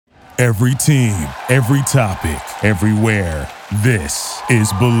Every team, every topic, everywhere. This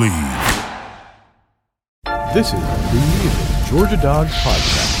is Believe. This is Believe, Georgia Dogs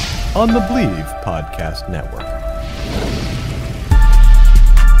podcast on the Believe Podcast Network.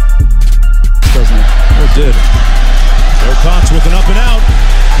 It did. Joe Cox with an up and out.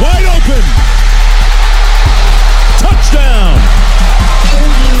 Wide open. Touchdown.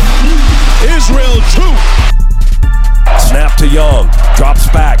 Israel Troop. Snap to Young. Drops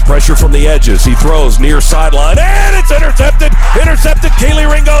back. Pressure from the edges. He throws near sideline. And it's intercepted. Intercepted. Keely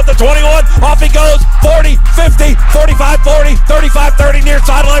Ringo at the 21. Off he goes. 40, 50, 45, 40, 35, 30. Near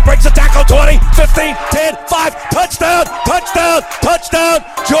sideline. Breaks the tackle. 20, 15, 10, 5. Touchdown. Touchdown. Touchdown.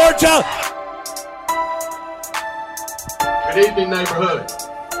 Georgia. Good evening, neighborhood.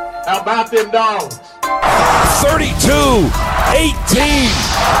 How about them dogs? 32-18.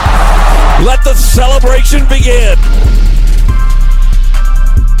 Let the celebration begin.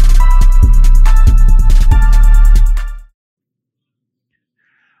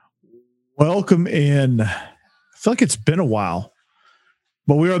 Welcome in. I feel like it's been a while,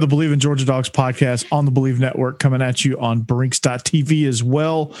 but we are the Believe in Georgia Dogs podcast on the Believe Network, coming at you on Brinks.tv as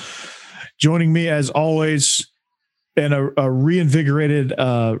well. Joining me as always, and a reinvigorated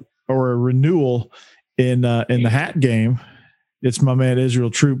or a renewal in the hat game, it's my man Israel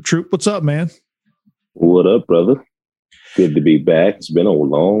Troop. Troop, what's up, man? What up, brother? Good to be back. It's been a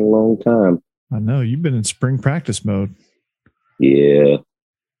long time. I know you've been in spring practice mode. Yeah,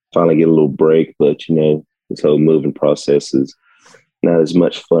 finally get a little break, but you know, this whole moving process is not as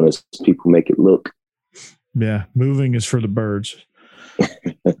much fun as people make it look. Yeah, moving is for the birds.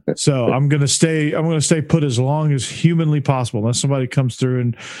 So I'm gonna stay put as long as humanly possible, unless somebody comes through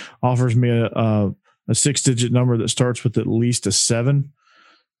and offers me a 6-digit number that starts with at least a 7.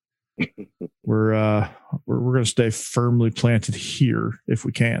 We're gonna stay firmly planted here if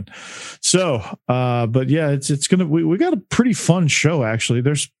we can. So, but yeah, it's gonna we got a pretty fun show actually.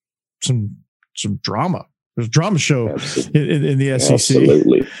 There's some drama. There's a drama show in the SEC.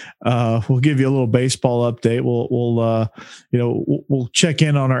 Absolutely. We'll give you a little baseball update. We'll check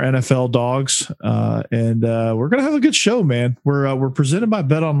in on our NFL dogs, and we're gonna have a good show, man. We're presented by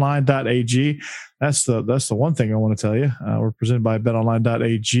BetOnline.ag. That's the one thing I want to tell you. We're presented by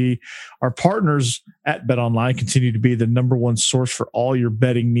BetOnline.ag. Our partners at BetOnline continue to be the number one source for all your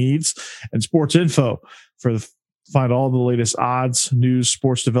betting needs and sports info. Find all the latest odds, news,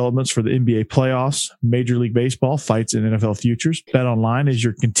 sports developments for the NBA playoffs, Major League Baseball, fights, and NFL futures. BetOnline is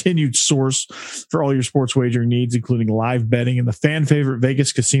your continued source for all your sports wagering needs, including live betting and the fan favorite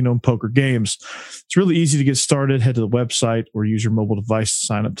Vegas casino and poker games. It's really easy to get started. Head to the website or use your mobile device to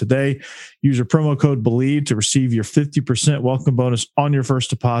sign up today. Use your promo code BELIEVE to receive your 50% welcome bonus on your first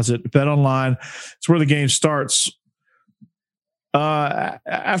deposit. BetOnline, it's where the game starts.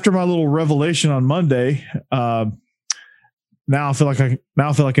 After my little revelation on Monday, now I feel like I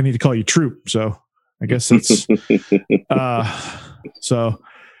need to call you Troop. So I guess it's so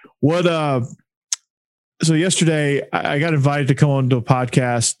what. So yesterday I got invited to come on to a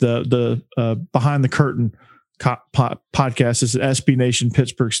podcast, the Behind the Curtain podcast. It's an SB Nation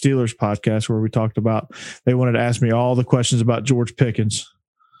Pittsburgh Steelers podcast where we talked about. They wanted to ask me all the questions about George Pickens.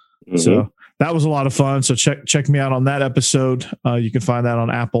 Mm-hmm. So that was a lot of fun. So check me out on that episode. You can find that on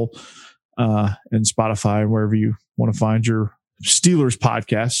Apple and Spotify and wherever you want to find your Steelers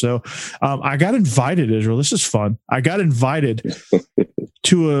podcast. So I got invited, Israel. This is fun. I got invited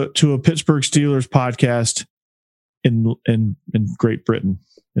to a Pittsburgh Steelers podcast in Great Britain,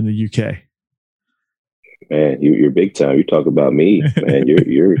 in the UK. Man, you're big time. You talk about me, man.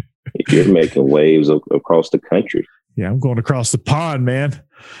 You're making waves across the country. Yeah, I'm going across the pond, man.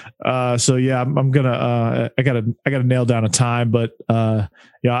 So yeah, I'm gonna. I gotta nail down a time, but yeah,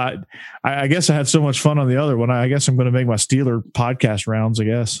 I guess I had so much fun on the other one. I guess I'm gonna make my Steeler podcast rounds. I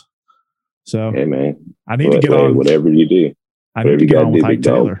guess. So hey, man, I need to get on. Whatever you do, I need to get on with Ike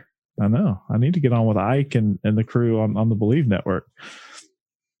Taylor. I know. I need to get on with Ike and the crew on the Believe Network.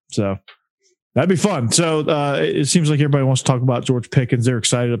 So that'd be fun. So it seems like everybody wants to talk about George Pickens. They're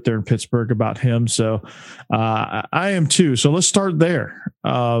excited up there in Pittsburgh about him. So I am too. So let's start there.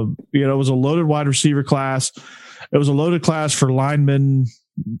 It was a loaded wide receiver class. It was a loaded class for linemen,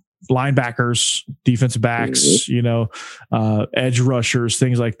 linebackers, defensive backs, edge rushers,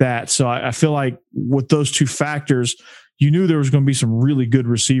 things like that. So I feel like with those two factors, you knew there was going to be some really good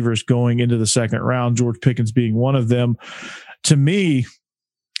receivers going into the second round, George Pickens being one of them. To me,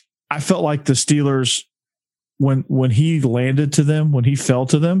 I felt like the Steelers, when he landed to them, when he fell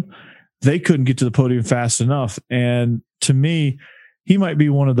to them, they couldn't get to the podium fast enough. And to me, he might be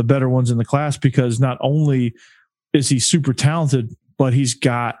one of the better ones in the class because not only is he super talented, but he's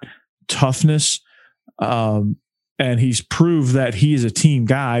got toughness. And he's proved that he is a team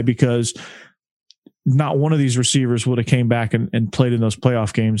guy, because not one of these receivers would have came back and played in those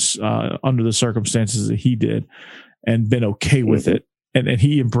playoff games under the circumstances that he did and been okay with it. And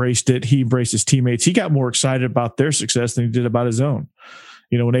he embraced it. He embraced his teammates. He got more excited about their success than he did about his own.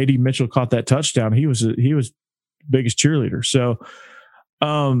 You know, when AD Mitchell caught that touchdown, he was the biggest cheerleader. So,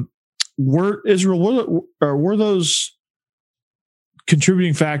 were those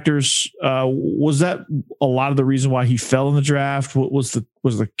contributing factors? Was that a lot of the reason why he fell in the draft? What was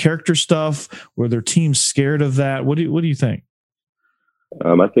the character stuff? Were their teams scared of that? What do you think?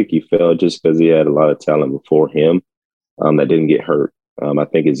 I think he fell just because he had a lot of talent before him that didn't get hurt. I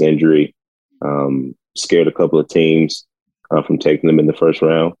think his injury scared a couple of teams from taking him in the first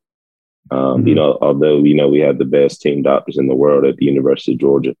round. You know, although, you know, we have the best team doctors in the world at the University of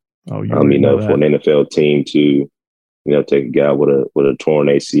Georgia. Oh, you know, for an NFL team to, you know, take a guy with a torn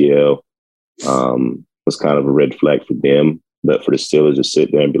ACL was kind of a red flag for them. But for the Steelers to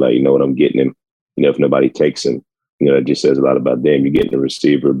sit there and be like, you know what, I'm getting him. You know, if nobody takes him, you know, it just says a lot about them. You're getting a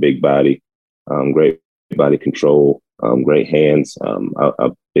receiver, big body, great body control, great hands.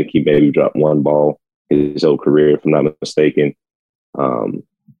 I think he maybe dropped one ball his whole career, if I'm not mistaken.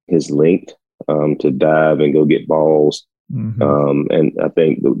 His length to dive and go get balls. And I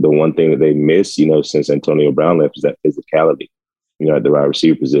think the one thing that they miss, you know, since Antonio Brown left, is that physicality. You know, at the wide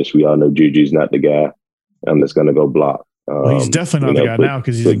receiver position, we all know Juju's not the guy that's going to go block. Well, he's definitely not the guy now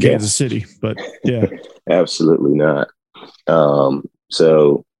because he's in Kansas City. But yeah, absolutely not.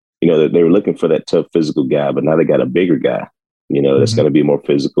 So, you know, they were looking for that tough physical guy, but now they got a bigger guy, you know, that's going to be more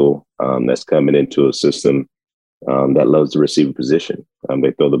physical, that's coming into a system that loves the receiver position.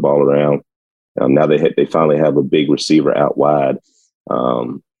 They throw the ball around. Now they finally have a big receiver out wide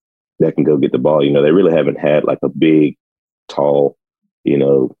that can go get the ball. You know, they really haven't had like a big, tall, you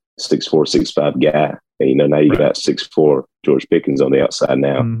know, 6'4", 6'5" guy. And, you know, now you got 6'4" George Pickens on the outside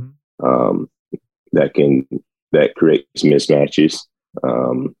now. That creates mismatches.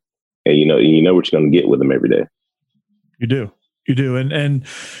 And you know what you're going to get with him every day. You do. And,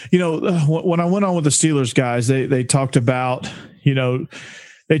 you know, when I went on with the Steelers guys, they talked about, you know,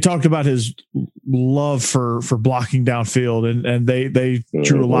 his love for blocking downfield, and they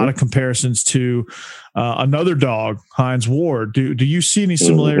drew a lot of comparisons to another dog, Hines Ward. Do you see any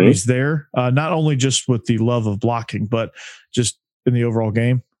similarities there? Not only just with the love of blocking, but just in the overall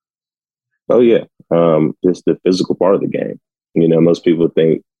game? Oh yeah. Just the physical part of the game. You know, most people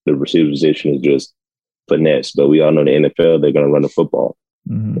think the receiver position is just finesse, but we all know the NFL, they're going to run the football.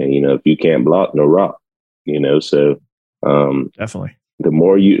 And, you know, if you can't block, no rock, you know, so definitely. The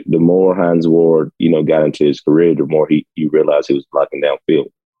more Hines Ward, you know, got into his career, the more you realize he was blocking downfield,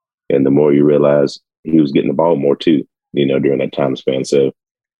 and the more you realize he was getting the ball more too, you know, during that time span. So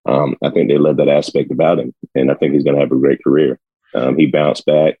I think they love that aspect about him, and I think he's going to have a great career. He bounced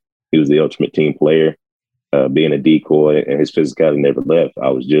back. He was the ultimate team player, being a decoy, and his physicality never left. I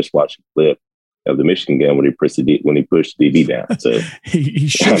was just watching a clip of the Michigan game when he pushed the DB down. So he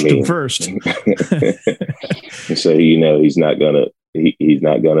shushed him first. So, you know, he's not gonna,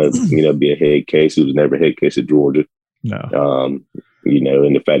 you know, be a head case. He was never a head case at Georgia. No. You know,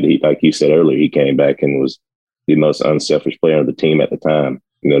 and the fact that he, like you said earlier, he came back and was the most unselfish player on the team at the time,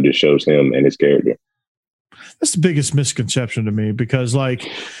 you know, just shows him and his character. That's the biggest misconception to me, because like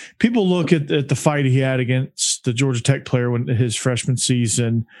people look at the fight he had against the Georgia Tech player when his freshman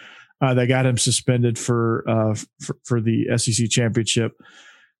season, that got him suspended for the SEC championship.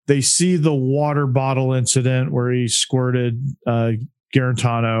 They see the water bottle incident where he squirted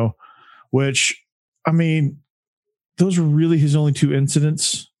Garantano, which, I mean, those were really his only two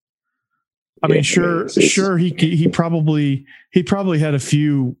incidents. I mean, sure, he probably had a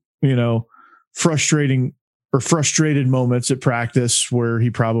few, you know, frustrated moments at practice where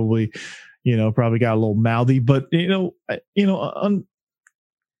he probably got a little mouthy, but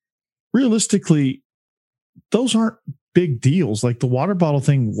realistically, those aren't big deals. Like the water bottle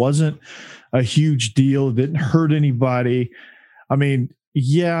thing wasn't a huge deal. It didn't hurt anybody. I mean,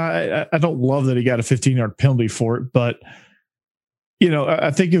 yeah, I don't love that he got a 15-yard penalty for it, but you know,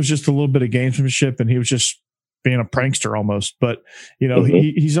 I think it was just a little bit of gamesmanship, and he was just being a prankster almost. But you know,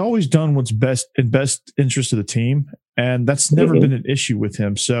 he's always done what's best interest of the team, and that's never been an issue with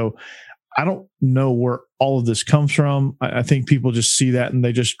him. So I don't know where all of this comes from. I think people just see that and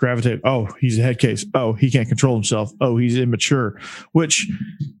they just gravitate. Oh, he's a head case. Oh, he can't control himself. Oh, he's immature, which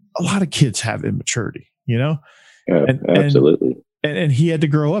a lot of kids have immaturity, you know? Yeah, absolutely. And he had to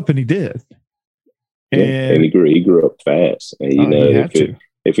grow up, and he did. And he grew up fast. And, you know,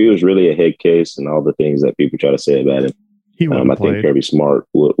 if he was really a head case and all the things that people try to say about him, He would have played. I think Kirby Smart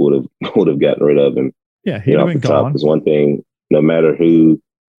would have gotten rid of him. Yeah, he'd have been gone. Because one thing, no matter who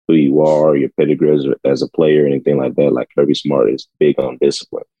you are, your pedigree as a player, anything like that, like Kirby Smart is big on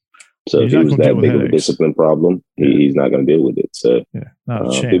discipline. So if he was that big of a discipline problem, he's not going to deal with it. So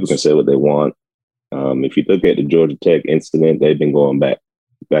people can say what they want. If you look at the Georgia Tech incident, they've been going back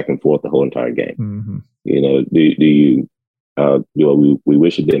and forth the whole entire game. Mm-hmm. You know, we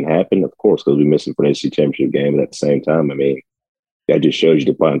wish it didn't happen, of course, because we missed him for the NCAA championship game. But at the same time, I mean, that just shows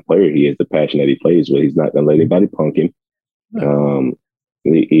you the fine player he is, the passion that he plays with. He's not going to let anybody punk him.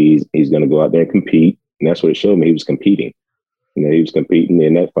 He's going to go out there and compete, and that's what it showed me. He was competing. You know, he was competing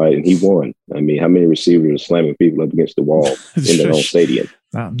in that fight, and he won. I mean, how many receivers are slamming people up against the wall in their own stadium?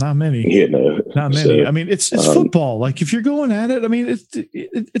 Not many. You know, not many. So, I mean, it's football. Like, if you're going at it, I mean,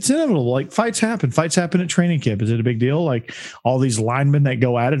 it's inevitable. Like, fights happen. Fights happen at training camp. Is it a big deal? Like, all these linemen that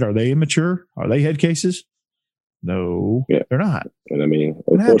go at it, are they immature? Are they head cases? No, they're not. And I mean,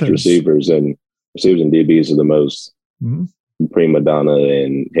 of course, receivers and DBs are the most prima donna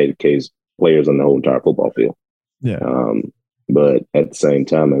and head case players on the whole entire football field. Yeah. But at the same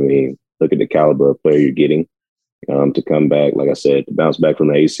time, I mean, look at the caliber of player you're getting to come back, like I said, to bounce back from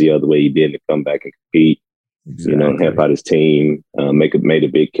the ACL the way he did, to come back and compete, you know, and help out his team, made a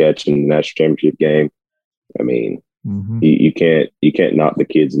big catch in the national championship game. I mean, you can't knock the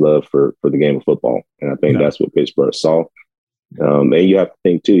kid's love for the game of football. And I think that's what Pittsburgh saw. And you have to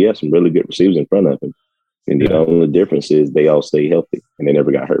think, too, he has some really good receivers in front of him. And the only difference is they all stay healthy and they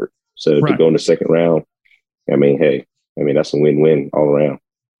never got hurt. So to go in the second round, I mean, hey, that's a win-win all around.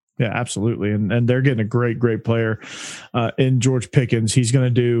 Yeah, absolutely. And they're getting a great player in George Pickens. He's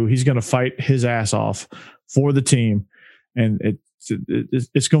going to fight his ass off for the team. And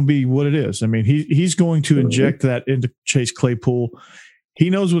it's going to be what it is. I mean, he's going to inject that into Chase Claypool. He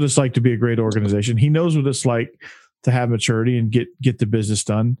knows what it's like to be a great organization. He knows what it's like to have maturity and get the business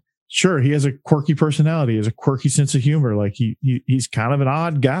done. Sure, he has a quirky personality, he has a quirky sense of humor. Like he's kind of an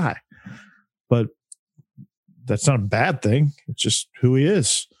odd guy, but that's not a bad thing. It's just who he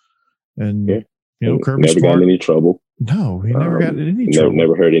is. And you know, Kirby never got in any trouble. No, he never got in any trouble.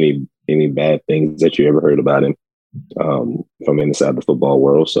 Never heard any bad things that you ever heard about him from inside the football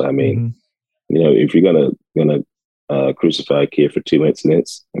world. So I mean, you know, if you're gonna crucify a kid for 2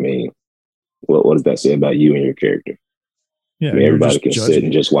 incidents, I mean, what does that say about you and your character? Yeah, I mean, everybody can sit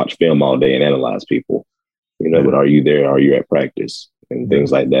and just watch film all day and analyze people, you know. But are you there? Are you at practice and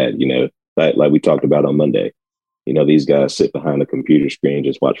things like that? You know, like we talked about on Monday. You know, these guys sit behind a computer screen,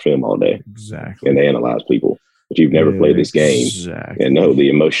 just watch film all day. Exactly. And they analyze people. But you've never played this game and know the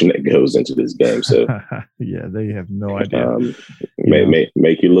emotion that goes into this game. So, yeah, they have no idea.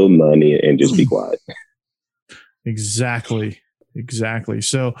 Make your little money and just be quiet. Exactly.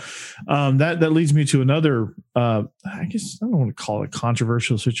 So that leads me to another, I guess I don't want to call it a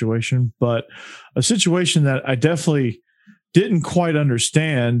controversial situation, but a situation that I definitely didn't quite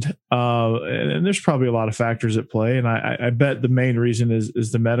understand. And there's probably a lot of factors at play. And I bet the main reason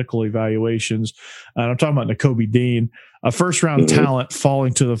is the medical evaluations. And I'm talking about Nakobe Dean, a first round talent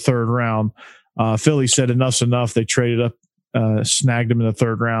falling to the third round. Philly said enough's enough. They traded up, snagged him in the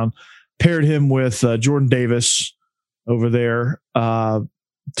third round, paired him with Jordan Davis over there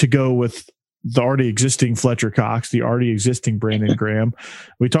to go with the already existing Fletcher Cox, the already existing Brandon Graham.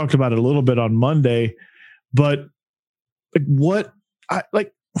 We talked about it a little bit on Monday, but what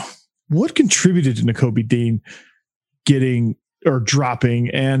contributed to Nakobe Dean getting or dropping?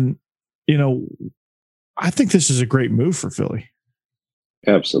 And, you know, I think this is a great move for Philly.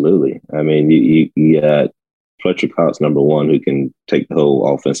 Absolutely. I mean, you got Fletcher Cox, number one, who can take the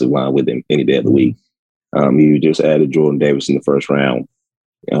whole offensive line with him any day of the week. You just added Jordan Davis in the first round.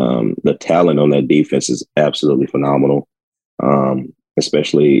 The talent on that defense is absolutely phenomenal,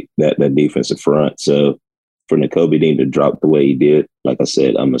 especially that defensive front. So for Nakobe Dean to drop the way he did, like I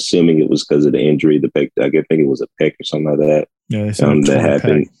said, I'm assuming it was because of the injury. The pec, I think it was a pec or something like that. Yeah, that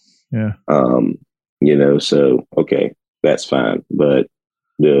happened. Pec. Yeah. You know, so okay, that's fine. But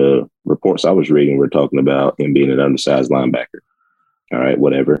the reports I was reading were talking about him being an undersized linebacker. All right,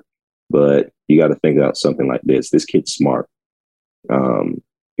 whatever. But you got to think about something like this. This kid's smart.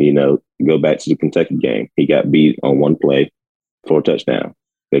 You know, go back to the Kentucky game. He got beat on one play for a touchdown.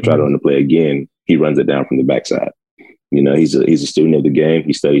 They try to run the play again. He runs it down from the backside. You know, he's a student of the game.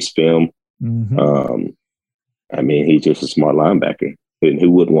 He studies film. I mean, he's just a smart linebacker. And who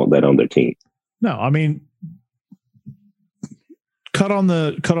wouldn't want that on their team? No, I mean, cut on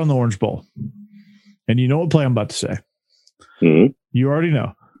the Orange Bowl. And you know what play I'm about to say. You already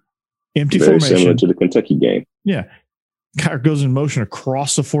know. Empty Very formation. Similar to the Kentucky game. Yeah. goes in motion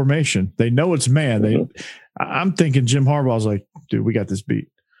across the formation. They know it's man. I'm thinking Jim Harbaugh's like, dude, we got this beat.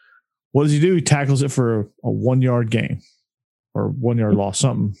 What does he do? He tackles it for a 1 yard gain or 1 yard loss,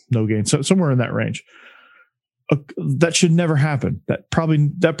 something, no gain, so somewhere in that range. That should never happen. That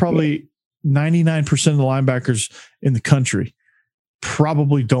probably 99% of the linebackers in the country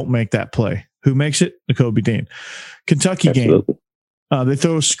probably don't make that play. Who makes it? Nakobe Dean. Kentucky game. They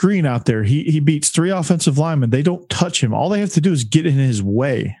throw a screen out there. He beats 3 offensive linemen. They don't touch him. All they have to do is get in his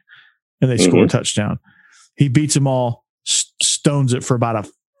way, and they score a touchdown. He beats them all, stones it for about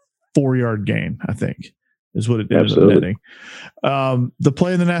a 4 yard gain, I think, is what it ends up netting. The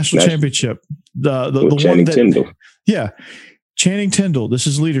play in the national championship, the one that Tindall. Yeah, Channing Tindall. This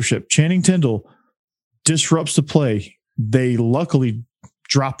is leadership. Channing Tindall disrupts the play. They luckily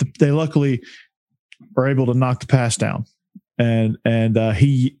are able to knock the pass down. And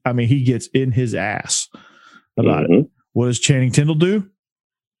he gets in his ass about it. What does Channing Tindall do?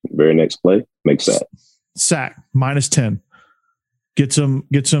 Very next play, makes sack -10. Gets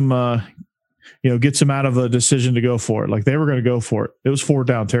him out of a decision to go for it. Like they were going to go for it. It was 4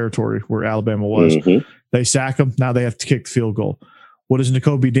 down territory where Alabama was. They sack him. Now they have to kick the field goal. What does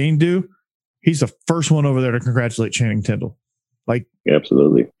Nakobe Dean do? He's the first one over there to congratulate Channing Tindall. Like,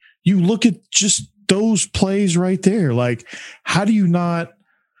 absolutely. You look at just those plays right there. Like, how do you not?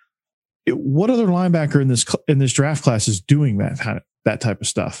 What other linebacker in this draft class is doing that type of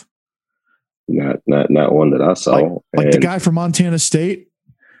stuff? Not one that I saw. Like the guy from Montana State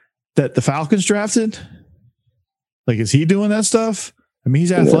that the Falcons drafted. Like, is he doing that stuff? I mean,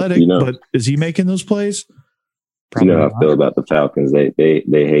 he's athletic, but is he making those plays? Probably how I feel about the Falcons. They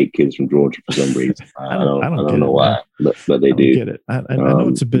hate kids from Georgia for some reason. I don't know why, but they do. Get it. I know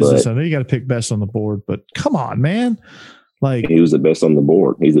it's a business. I know you got to pick best on the board, but come on, man. Like, he was the best on the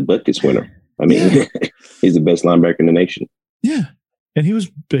board. He's a Butkus winner. I mean, he's the best linebacker in the nation. Yeah, and he was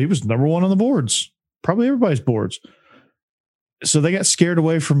number 1 on the boards, probably everybody's boards. So they got scared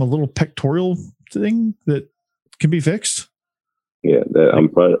away from a little pectoral thing that can be fixed. Yeah, I'm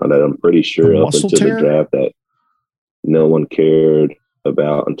pretty sure up until the draft that no one cared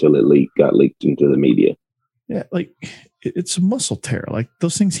about until it got leaked into the media. Yeah, like it's a muscle tear. Like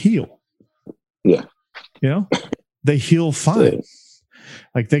those things heal. Yeah, they heal fine.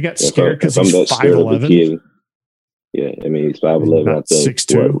 Like they got scared because he's 5'11". Yeah, I mean he's 5'11". I think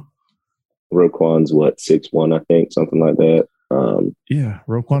 6'2". Roquan's 6'1", I think, something like that. Yeah,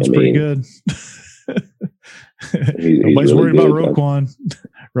 Roquan's pretty good. Nobody's worried about Roquan.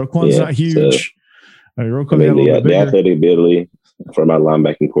 Roquan's not huge. The athletic ability for my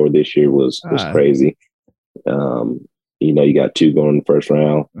linebacking core this year was crazy. You got 2 going in the first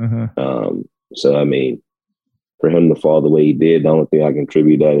round. So I mean, for him to fall the way he did, the only thing I can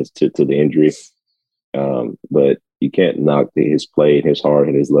attribute that is to the injury. But you can't knock his play and his heart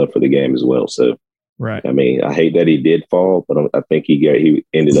and his love for the game as well. So, right. I mean, I hate that he did fall, but I think he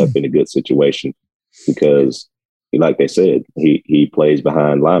ended up in a good situation because, like they said, he plays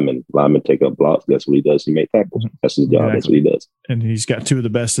behind linemen. Linemen take up blocks. That's what he does. He makes tackles. That's his job. Exactly. That's what he does. And he's got 2 of the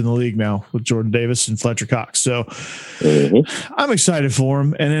best in the league now with Jordan Davis and Fletcher Cox. So I'm excited for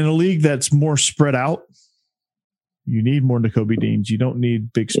him. And in a league that's more spread out, you need more Nakobe Deans. You don't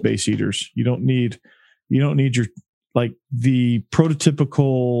need big space eaters. You don't need your, like, the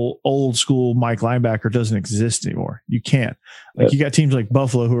prototypical old school Mike linebacker doesn't exist anymore. You can't. Like, you got teams like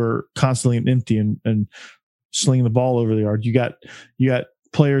Buffalo who are constantly empty and slinging the ball over the yard. You got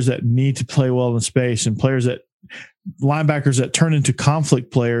players that need to play well in space, and linebackers that turn into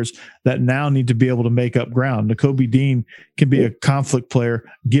conflict players that now need to be able to make up ground. Nakobe Dean can be a conflict player,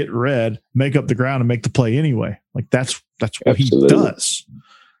 get red, make up the ground, and make the play anyway. Like that's what he does.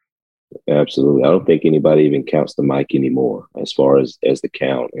 Absolutely. I don't think anybody even counts the mic anymore as far as the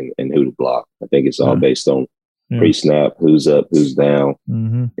count and who to block. I think it's all based on pre-snap, who's up, who's down.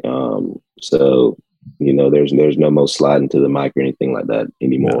 So, there's no more sliding to the mic or anything like that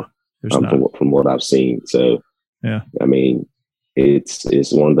anymore from what I've seen. So, I mean,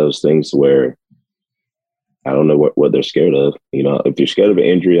 it's one of those things where I don't know what they're scared of. If you're scared of an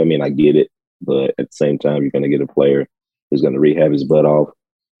injury, I mean, I get it. But at the same time, you're going to get a player who's going to rehab his butt off.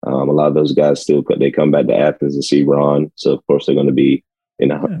 A lot of those guys they come back to Athens to see Ron. So, of course, they're going to be in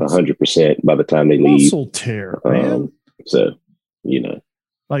 100% by the time they leave. Muscle tear, man. So,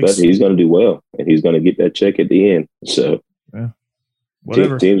 but he's going to do well, and he's going to get that check at the end. So,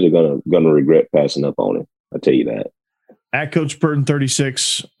 whatever. Teams are going to regret passing up on him. I'll tell you that. At Coach Burton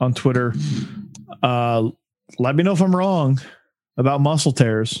 36 on Twitter. Let me know if I'm wrong about muscle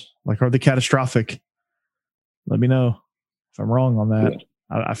tears. Like, are they catastrophic? Let me know if I'm wrong on that.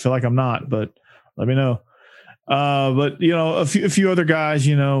 I feel like I'm not, but let me know. But a few other guys,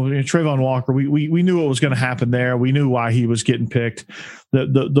 Trayvon Walker, we knew what was going to happen there. We knew why he was getting picked.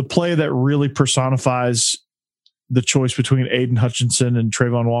 The play that really personifies the choice between Aiden Hutchinson and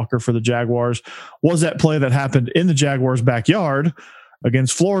Trayvon Walker for the Jaguars was that play that happened in the Jaguars' backyard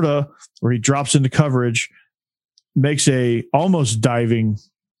against Florida, where he drops into coverage, makes a almost diving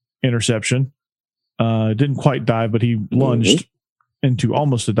interception. Didn't quite dive, but he lunged into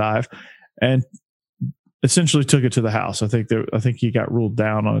almost a dive and essentially took it to the house. I think he got ruled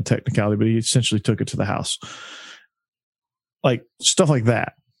down on a technicality, but he essentially took it to the house. Like stuff like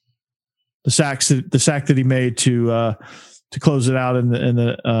that. The sack that he made to close it out in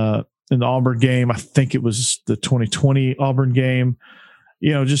the Auburn game. I think it was the 2020 Auburn game.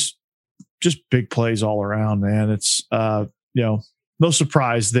 Just big plays all around, man. It's no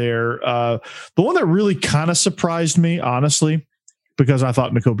surprise there. The one that really kind of surprised me, honestly, because I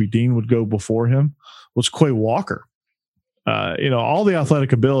thought Nakobe Dean would go before him, was Quay Walker. All the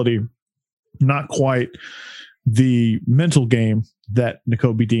athletic ability, not quite the mental game that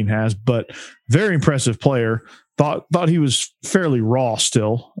Nakobe Dean has, but very impressive player. Thought he was fairly raw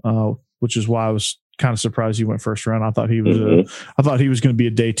still, which is why I was kind of surprised he went first round. I thought he was going to be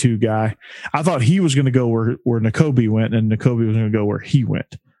a day 2 guy. I thought he was going to go where Nakobe went, and Nakobe was going to go where he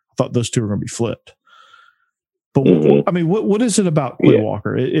went. I thought those two were going to be flipped. But what is it about Quay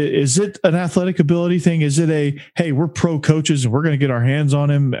Walker? Is it an athletic ability thing? Is it hey, we're pro coaches and we're going to get our hands on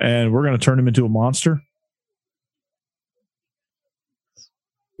him and we're going to turn him into a monster?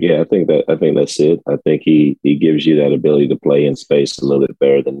 Yeah, I think that's it. I think he gives you that ability to play in space a little bit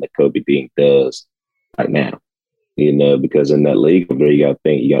better than Nakobe Dean does right now. Because in that league over there, you got to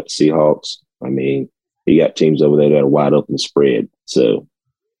think, you got the Seahawks. I mean, you got teams over there that are wide open spread. So,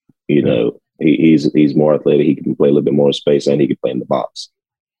 he's more athletic. He can play a little bit more in space, and he can play in the box.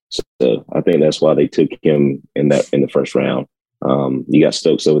 So I think that's why they took him in the first round. You got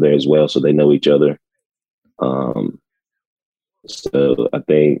Stokes over there as well, so they know each other. So I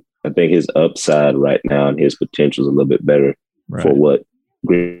think his upside right now and his potential is a little bit better for what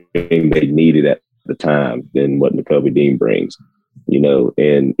Green Bay needed at the time than what Nakobe Dean brings.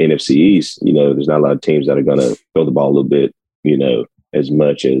 In NFC East, there's not a lot of teams that are going to throw the ball a little bit, as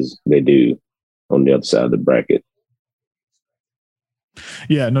much as they do on the other side of the bracket.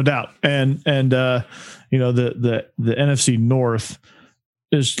 Yeah, no doubt. And the NFC North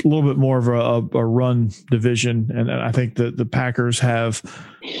is a little bit more of a run division. And I think the Packers have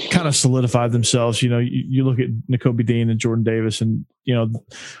kind of solidified themselves. You look at Nakobe Dean and Jordan Davis and,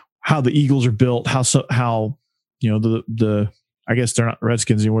 how the Eagles are built, how I guess they're not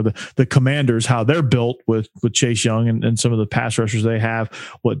Redskins anymore. The Commanders, how they're built with Chase Young and some of the pass rushers they have,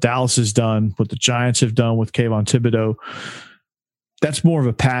 what Dallas has done, what the Giants have done with Kayvon Thibodeau. That's more of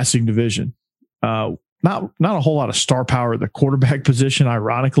a passing division. Not a whole lot of star power at the quarterback position,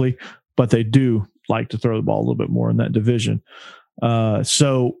 ironically, but they do like to throw the ball a little bit more in that division.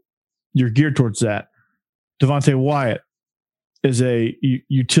 So you're geared towards that. Devontae Wyatt is a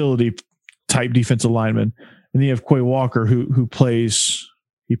utility type defensive lineman. And then you have Quay Walker who plays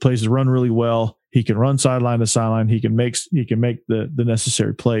the run really well. He can run sideline to sideline. He can make the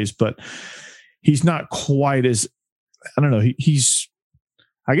necessary plays, but he's not quite as, I don't know.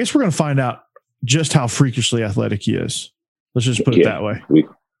 I guess we're going to find out just how freakishly athletic he is. Let's just put it that way.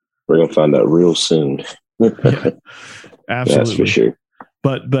 We're going to find out real soon. Yeah, absolutely. That's for sure.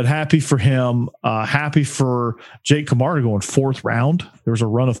 But happy for him. Happy for Jake Camarda going 4th round. There was a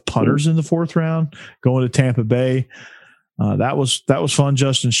run of punters in the 4th round going to Tampa Bay. That was fun.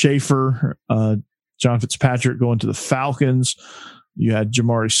 Justin Schaefer, John Fitzpatrick going to the Falcons. You had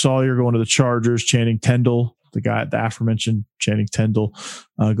Jamari Sawyer going to the Chargers. Channing Tindall, the aforementioned Channing Tindall,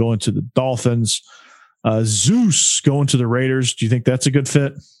 going to the Dolphins. Zeus going to the Raiders. Do you think that's a good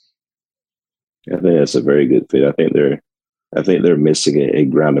fit? I think that's a very good fit. I think they're missing a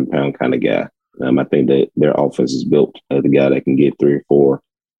ground and pound kind of guy. I think that their offense is built as the guy that can get 3 or 4.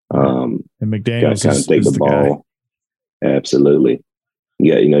 And McDaniels kind of take the ball. Guy. Absolutely.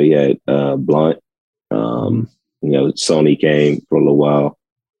 Yeah, you had Blunt. Sony came for a little while.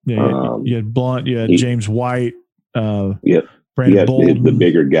 Yeah, you had Blunt. You had James White. Yep. Brandon Bolden. The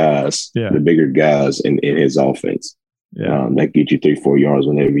bigger guys. Yeah. The bigger guys in his offense. Yeah. That get you 3-4 yards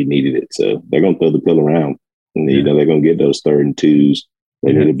whenever you needed it. So they're going to throw the pill around. And, they're going to get those 3rd and 2s.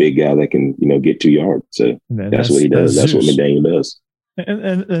 They need a big guy that can, get 2 yards. So that's what he does. That's what McDaniel does.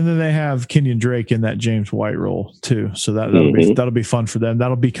 And then they have Kenyon Drake in that James White role too. So that'll be fun for them.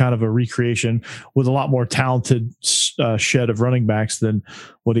 That'll be kind of a recreation with a lot more talented shed of running backs than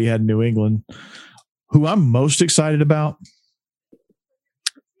what he had in New England. Who I'm most excited about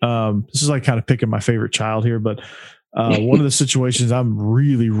this is like kind of picking my favorite child here, but one of the situations I'm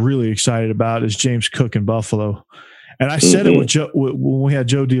really, really excited about is James Cook in Buffalo. And I said it with Joe, when we had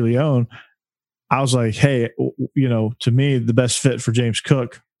Joe DeLeon. I was like, hey, to me, the best fit for James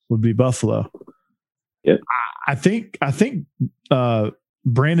Cook would be Buffalo. Yep. I think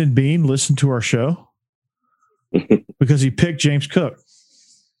Brandon Beane listened to our show because he picked James Cook.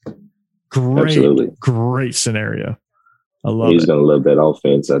 Great scenario. I love it. He's going to love that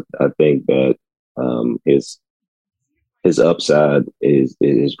offense. I think that his upside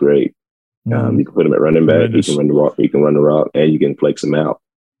is great. You can put him at running back. He can run the rock. He can run the rock, and you can flex him out.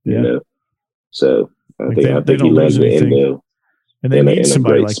 Yeah. So I think they he lands in the and they need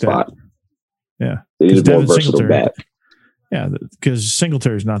somebody like spot. that. Yeah, they need a more versatile back. Yeah, because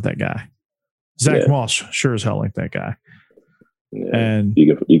Singletary's not that guy. Zach Moss sure as hell ain't that guy. Yeah. And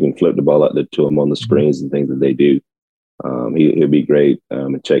you can flip the ball out to him on the screens and things that they do. He'll be great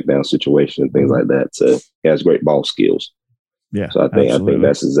in check down situation and things like that. So he has great ball skills. Yeah. So I think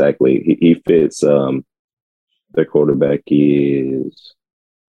that's exactly he fits. Their quarterback is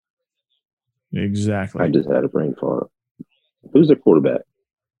exactly. I just had a brain fart. Who's their quarterback?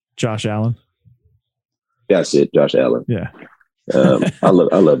 Josh Allen. That's it, Josh Allen. Yeah. I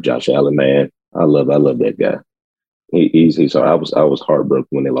love Josh Allen, man. I love that guy. He's I was heartbroken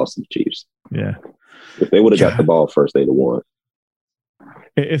when they lost to the Chiefs. Yeah. If they would have got the ball first, they'd have won.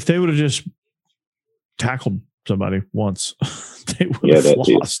 If they would have just tackled somebody once, they would have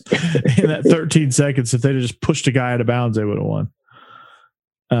lost in that 13 seconds. If they'd have just pushed a guy out of bounds, they would have won.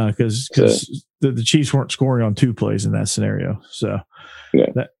 Because the Chiefs weren't scoring on 2 plays in that scenario. So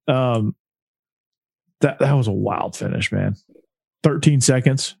that was a wild finish, man. 13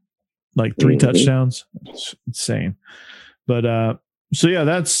 seconds, like 3 touchdowns. It's insane. But so yeah,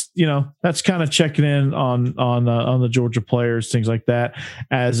 that's kind of checking in on the Georgia players, things like that.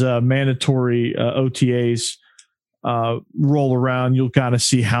 As mandatory OTAs roll around, you'll kind of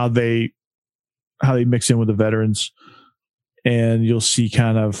see how they mix in with the veterans, and you'll see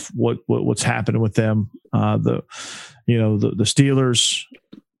kind of what's happening with them. The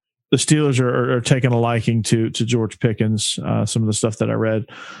Steelers are taking a liking to George Pickens. Some of the stuff that I read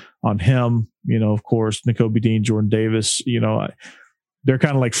on him, of course, Nakobe Dean, Jordan Davis, they're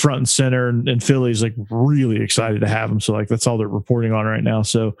kind of like front and center, and Philly's like really excited to have them. So like, that's all they're reporting on right now.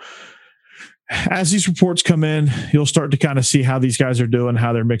 So as these reports come in, you'll start to kind of see how these guys are doing,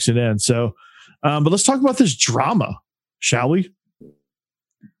 how they're mixing in. So, but let's talk about this drama, shall we?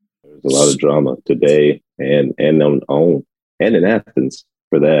 There's a lot of drama today and on and in Athens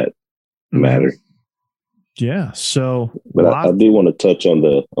for that matter. Yeah. So, but I do want to touch on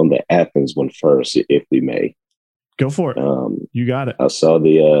the Athens one first, if we may. Go for it. You got it. I saw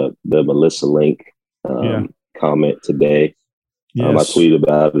the Melissa Link comment today. Yes. I tweeted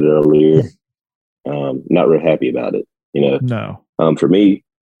about it earlier. Not real happy about it. No. For me,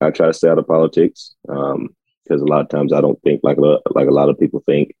 I try to stay out of politics because a lot of times I don't think like a lot of people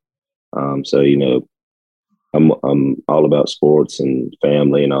think. So I'm all about sports and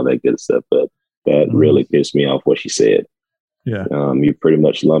family and all that good stuff, but that really pissed me off what she said. Yeah. You're pretty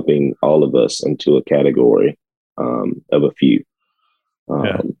much lumping all of us into a category of a few.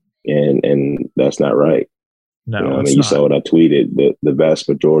 And that's not right. No, you saw what I tweeted. The vast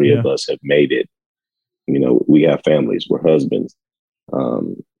majority of us have made it. We have families, we're husbands.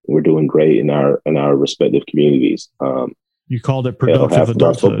 We're doing great in our respective communities. You called it productive half of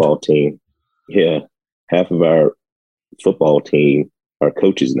our football team. Yeah. Half of our football team are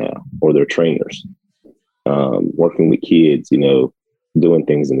coaches now, or they're trainers, working with kids, doing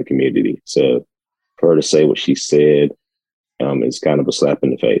things in the community. So for her to say what she said is kind of a slap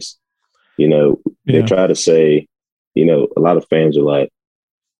in the face. They try to say, a lot of fans are like,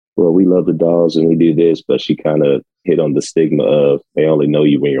 well, we love the Dogs and we do this, but she kind of hit on the stigma of they only know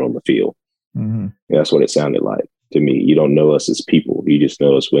you when you're on the field. Mm-hmm. That's what it sounded like to me. You don't know us as people. You just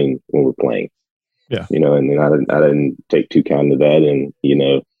know us when we're playing. Yeah. And then I didn't take too kind of that. And,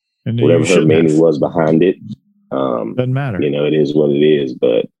 whatever her meaning was behind it. Doesn't matter. It is what it is.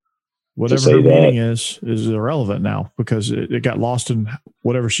 But whatever her meaning is irrelevant now because it got lost in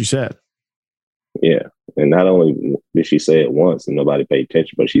whatever she said. Yeah. And not only did she say it once and nobody paid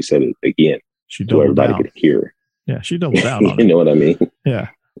attention, but she said it again. She doubled everybody down. Could hear. Yeah. She doubled down on You know what I mean? Yeah.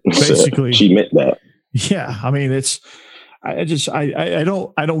 Basically. So she meant that. Yeah. I mean, I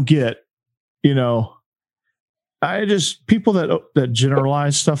don't get, people that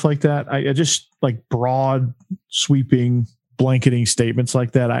generalize stuff like that. I just like broad sweeping blanketing statements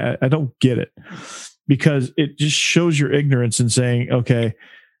like that. I don't get it because it just shows your ignorance in saying, okay,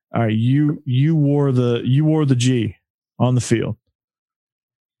 all right, you wore the G on the field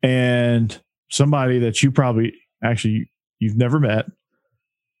and somebody that you probably you've never met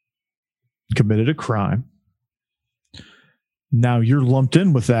committed a crime. Now you're lumped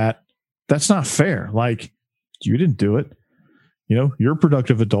in with that. That's not fair. Like, you didn't do it. You know, you're a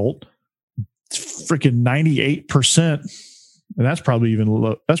productive adult. It's freaking 98%. And that's probably even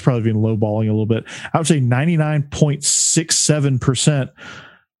low. That's probably even lowballing a little bit. I would say 99.67%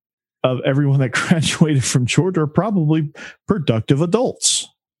 of everyone that graduated from Georgia are probably productive adults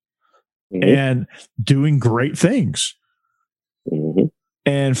and doing great things.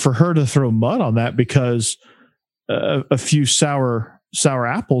 And for her to throw mud on that because a few sour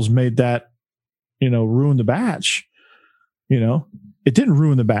apples made that, ruin the batch. It didn't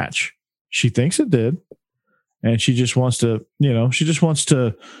ruin the batch. She thinks it did. And she just wants to,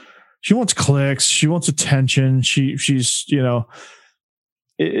 she wants clicks. She wants attention. She's,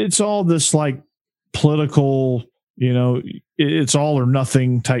 it's all this like political, it's all or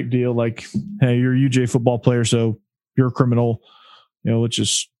nothing type deal. Like, hey, you're a UJ football player, so you're a criminal, or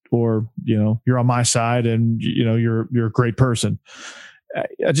you're on my side and, you're a great person.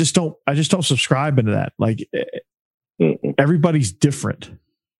 I just don't subscribe into that. Like, everybody's different.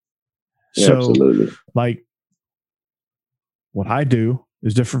 Yeah, so absolutely. Like, what I do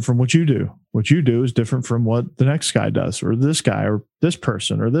is different from what you do. What you do is different from what the next guy does, or this guy, or this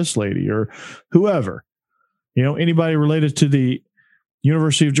person, or this lady, or whoever. Anybody related to the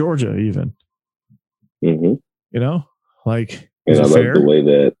University of Georgia, even. Like, and I love fair? the way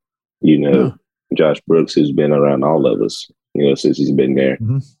that Josh Brooks has been around all of us, since he's been there.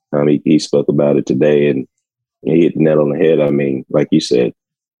 He spoke about it today, and he hit the nail on the head. I mean, like you said,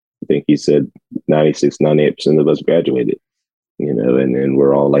 I think he said 96, 98% of us graduated. And then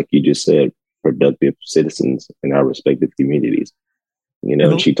we're all, like you just said, productive citizens in our respective communities.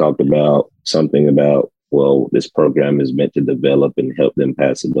 And she talked about something about, well, this program is meant to develop and help them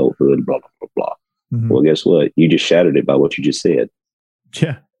pass adulthood, blah, blah, blah, blah. Well, guess what? You just shattered it by what you just said.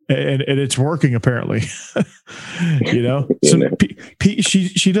 Yeah. And it's working, apparently.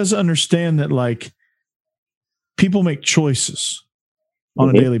 She doesn't understand that, like, people make choices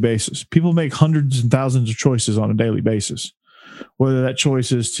on a daily basis. People make hundreds and thousands of choices on a daily basis. Whether that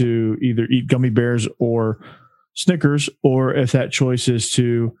choice is to either eat gummy bears or Snickers, or if that choice is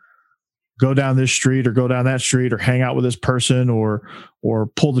to go down this street or go down that street, or hang out with this person, or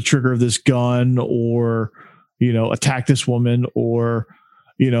pull the trigger of this gun, or, attack this woman, or,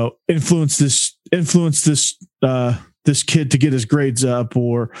 influence this kid to get his grades up,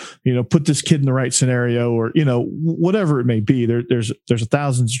 or, put this kid in the right scenario, or, whatever it may be. There's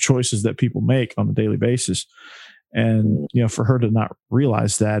thousands of choices that people make on a daily basis. And, for her to not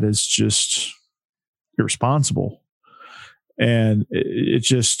realize that is just irresponsible. And it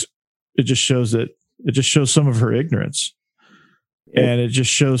just shows some of her ignorance, and it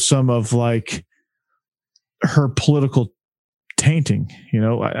just shows some of, like, her political tainting.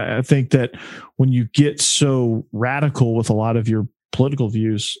 I think that when you get so radical with a lot of your political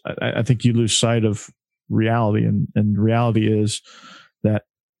views, I think you lose sight of reality. And reality is that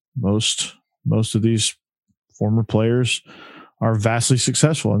most of these former players are vastly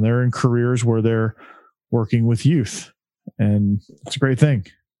successful, and they're in careers where they're working with youth, and it's a great thing.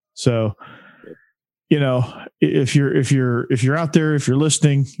 So, if you're out there, if you're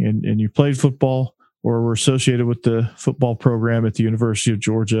listening and you played football or were associated with the football program at the University of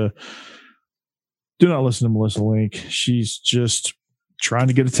Georgia, do not listen to Melissa Link. She's just trying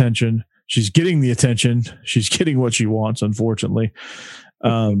to get attention. She's getting the attention. She's getting what she wants, unfortunately.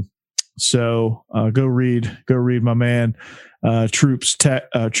 So go read my man Troops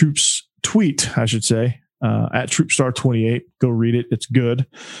tweet, I should say, at TroopStar28. Go read it. It's good.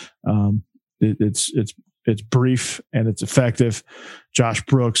 It's brief and it's effective. Josh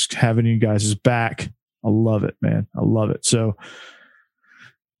Brooks having you guys' back. I love it, man. I love it. So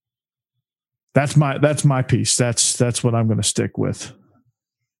that's my piece. That's what I'm going to stick with.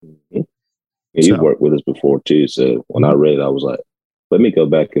 You've worked with us before too. So when I read it, I was like, let me go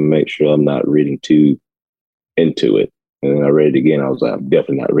back and make sure I'm not reading too into it. And then I read it again. I was like, I'm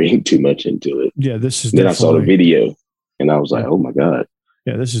definitely not reading too much into it. Yeah, this is. Then I saw the video, and I was like, oh my god.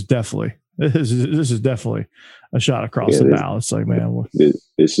 Yeah, this is definitely a shot across the bow. It's like, man,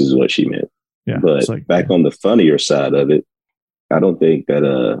 this is what she meant. Yeah, but like, back on the funnier side of it, I don't think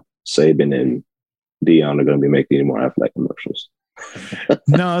that Saban and Deion are going to be making any more Aflac commercials.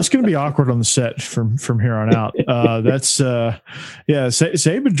 No, it's going to be awkward on the set from here on out. Saban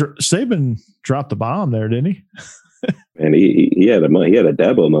dropped the bomb there, didn't he? And he had a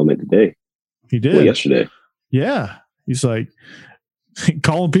Dabo moment today. He did. Well, yesterday. Yeah, he's like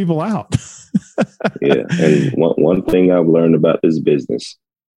calling people out. Yeah, and one thing I've learned about this business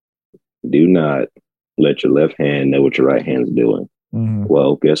do not let your left hand know what your right hand's doing. Mm-hmm.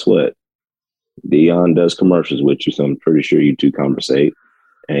 Well, guess what? Dion does commercials with you, so I'm pretty sure you two conversate.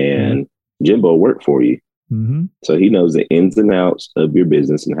 And Jimbo worked for you. Mm-hmm. So he knows the ins and outs of your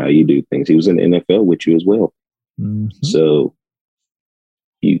business and how you do things. He was in the NFL with you as well. Mm-hmm. So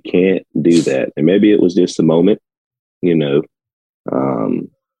you can't do that. And maybe it was just a moment,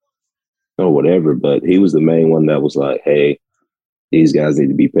 or whatever, but he was the main one that was like, hey, these guys need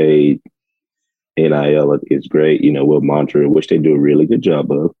to be paid. NIL is great. We'll monitor it, which they do a really good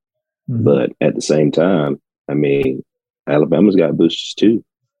job of. Mm-hmm. But at the same time, I mean, Alabama's got boosters too.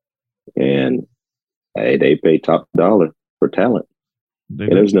 And hey, they pay top dollar for talent.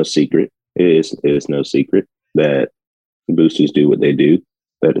 And there's no secret. It is no secret that boosters do what they do.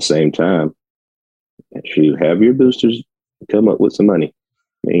 But at the same time, if you have your boosters come up with some money,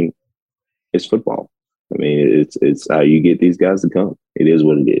 I mean, it's football. I mean, it's how you get these guys to come. It is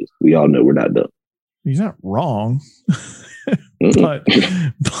what it is. We all know we're not done. He's not wrong, but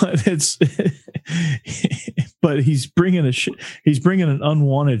it's but he's bringing an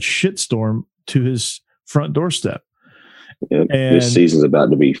unwanted shitstorm to his front doorstep. Yeah, and this season's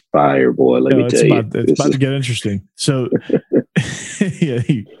about to be fire, boy. Let me tell you, it's about to get interesting. So, yeah,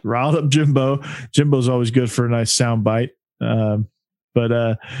 he riled up Jimbo. Jimbo's always good for a nice sound bite.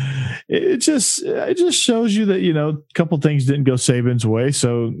 But it just shows you that, a couple things didn't go Saban's way.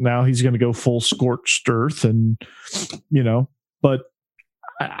 So now he's going to go full scorched earth and, but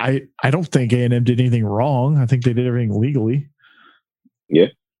I don't think A&M did anything wrong. I think they did everything legally. Yeah.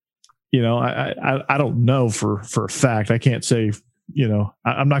 I don't know for a fact. I can't say,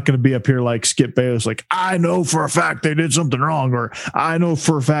 I'm not going to be up here like Skip Bayless, like, I know for a fact they did something wrong, or I know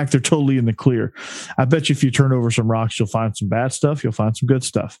for a fact they're totally in the clear. I bet you if you turn over some rocks, you'll find some bad stuff. You'll find some good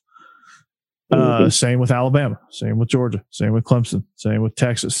stuff. Same with Alabama, same with Georgia, same with Clemson, same with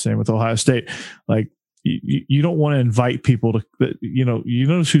Texas, same with Ohio State. Like you don't want to invite people to, you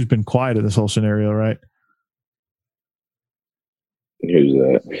notice who's been quiet in this whole scenario, right? Who's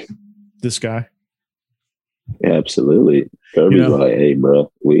that? This guy. Absolutely. Kirby's like, hey,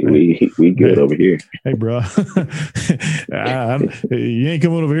 bro, we good over here. Hey, bro, you ain't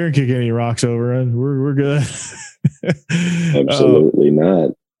coming over here and kick any rocks over, and we're good. Absolutely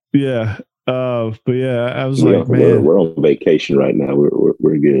not. Yeah, but yeah, I was like, man, we're on vacation right now.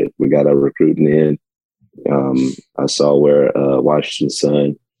 We're good. We got our recruiting in. I saw where Washington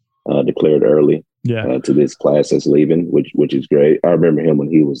Sun declared early. Yeah, to this class that's leaving, which is great. I remember him when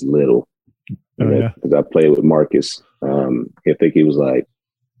he was little. Because I played with Marcus. I think he was like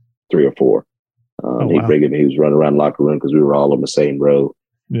 3 or 4. He was running around the locker room because we were all on the same row.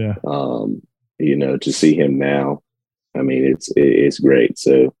 Yeah. To see him now, I mean, it's great.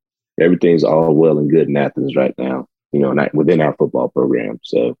 So everything's all well and good in Athens right now, within our football program.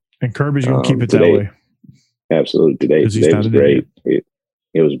 So and Kirby's going to keep it that way. Absolutely. Today was great.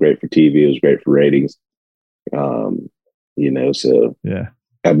 It was great for TV. It was great for ratings. So yeah.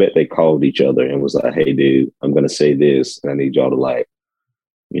 I bet they called each other and was like, hey, dude, I'm going to say this, and I need y'all to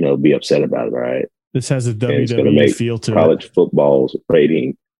be upset about it, all right? This has a WWE feel to it. College football's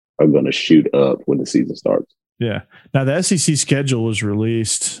rating are going to shoot up when the season starts. Yeah. Now, the SEC schedule was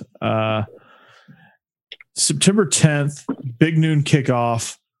released September 10th, big noon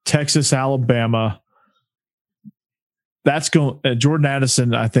kickoff, Texas, Alabama. That's going Jordan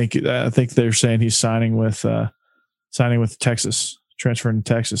Addison, I think they're saying he's signing with Texas. Transferring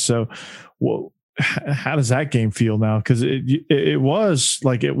to Texas. So, how does that game feel now? Because it was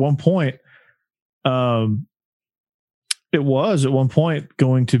like at one point, going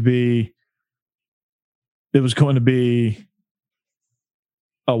to be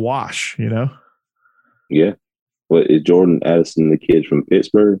a wash, Yeah. Well, is Jordan Addison the kid from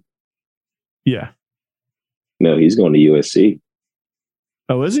Pittsburgh? Yeah. No, he's going to USC.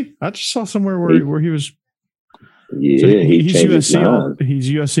 Oh, is he? I just saw somewhere where he was. Yeah, so he's USC.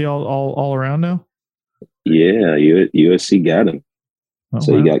 He's USC all around now. Yeah, USC got him.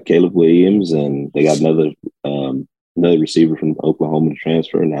 So you got Caleb Williams, and they got another receiver from Oklahoma to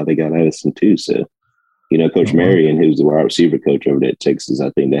transfer. Now they got Addison too. So, Coach Marion, who's the wide receiver coach over there at Texas, I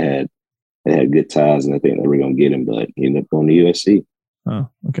think they had good ties, and I think they were going to get him, but he ended up going to USC. Oh,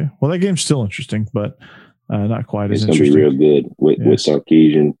 okay. Well, that game's still interesting, but not quite as interesting. It's going to be real good with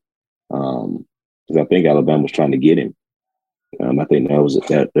Sarkisian. I think Alabama was trying to get him. I think there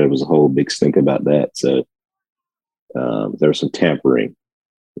was a whole big stink about that. So there was some tampering,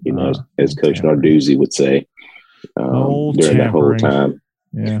 as Coach Narduzzi would say during that whole time.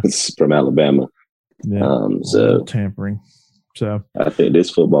 Yeah, it's from Alabama. Yeah, tampering. So I think this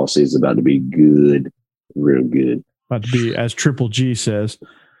football season is about to be good, real good. About to be, as Triple G says,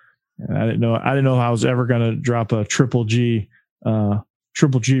 And I didn't know I was ever going to drop a Triple G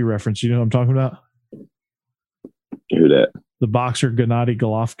reference. You know what I'm talking about? Who that? The boxer Gennady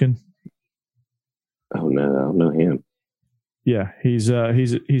Golovkin. Oh no, I don't know him. Yeah, he's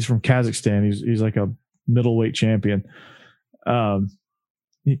from Kazakhstan. He's like a middleweight champion.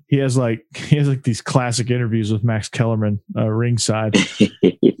 He has like these classic interviews with Max Kellerman ringside.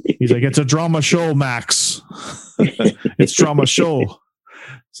 He's like, it's a drama show, Max. It's drama show.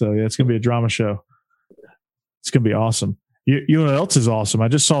 So yeah, it's gonna be a drama show. It's gonna be awesome. You know what else is awesome? I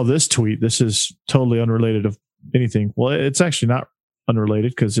just saw this tweet. This is totally unrelated of anything. Well, it's actually not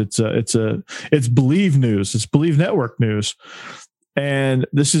unrelated because it's Believe news. It's Believe Network news. And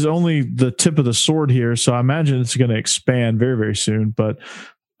this is only the tip of the sword here. So I imagine it's going to expand very, very soon. But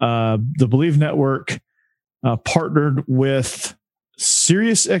the Believe Network partnered with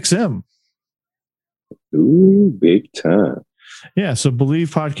SiriusXM. Ooh, big time. Yeah. So Believe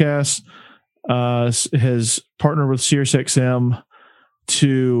Podcast has partnered with SiriusXM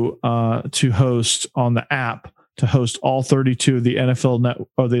to host on the app, to host all 32 of the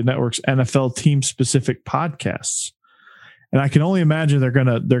the network's NFL team specific podcasts. And I can only imagine they're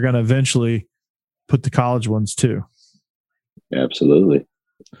gonna eventually put the college ones too. Absolutely.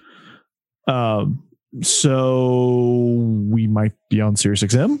 So we might be on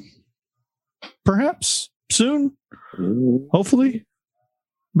SiriusXM, perhaps soon. Hopefully,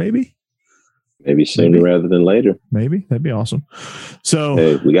 maybe sooner rather than later. Maybe that'd be awesome. So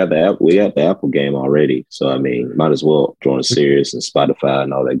hey, we got the Apple game already. So I mean, might as well join Sirius and Spotify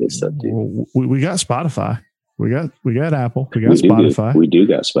and all that good stuff too. We got Spotify. We got Apple. We got Spotify. We do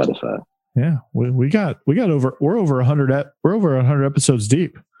got Spotify. Yeah, we're over 100 episodes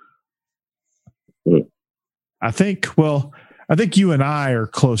deep. I think you and I are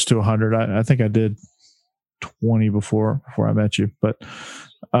close to 100. I think I did 20 before I met you, but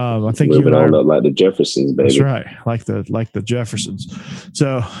I think you and I are like the Jeffersons, baby. That's right, like the Jeffersons.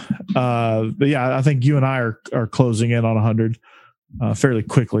 So, but yeah, I think you and I are closing in on 100 fairly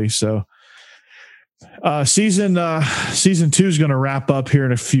quickly. So. Season 2 is going to wrap up here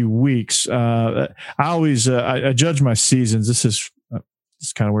in a few weeks. I always I judge my seasons. This is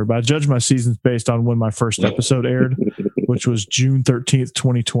kind of weird, but I judge my seasons based on when my first episode aired, which was June 13th,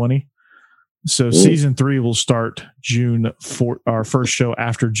 2020. So season 3 will start June 4th, our first show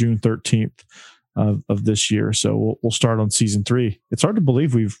after June 13th of this year. So we'll start on season 3. It's hard to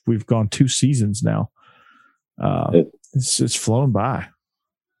believe we've gone 2 seasons now. It's flown by.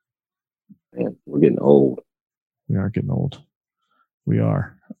 Man, we're getting old. We are getting old. We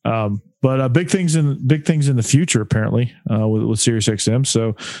are. But big things in the future, apparently, with SiriusXM.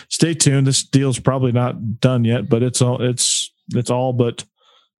 So stay tuned. This deal's probably not done yet, but it's all but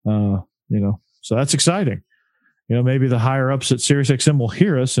so that's exciting. Maybe the higher ups at SiriusXM will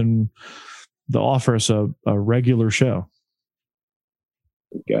hear us and they'll offer us a regular show.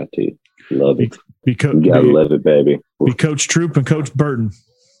 We got to love it. We gotta love it, baby. Be Coach Troop and Coach Burton.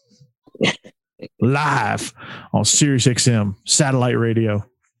 Live on SiriusXM satellite radio.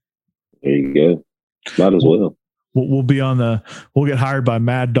 There you go. Might as well. We'll be on we'll get hired by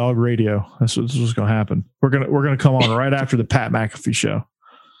Mad Dog Radio. That's what's going to happen. We're gonna come on right after the Pat McAfee show.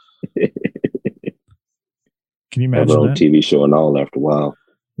 Can you imagine that? TV show and all after a while.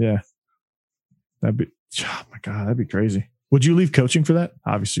 Yeah. Oh my God, that'd be crazy. Would you leave coaching for that?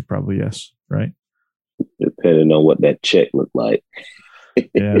 Obviously, probably yes, right? Depending on what that check looked like.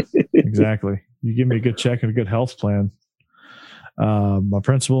 Yeah, exactly. You give me a good check and a good health plan. My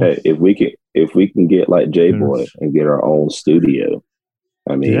principal. Hey, if we can get like J-Boy and get our own studio,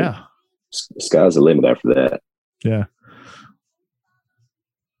 I mean, yeah, sky's the limit after that. Yeah,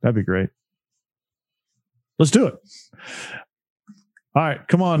 that'd be great. Let's do it. All right,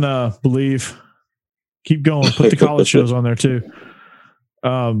 come on, Believe. Keep going. Put the college shows on there too.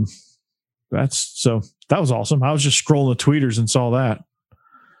 That was awesome. I was just scrolling the tweeters and saw that.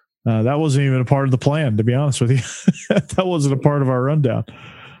 That wasn't even a part of the plan, to be honest with you. That wasn't a part of our rundown.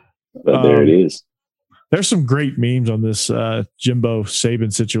 But there it is. There's some great memes on this Jimbo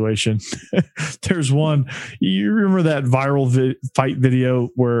Saban situation. There's one. You remember that viral fight video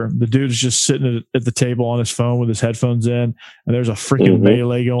where the dude is just sitting at the table on his phone with his headphones in, and there's a freaking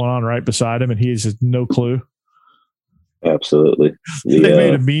melee going on right beside him, and he has no clue. Absolutely. They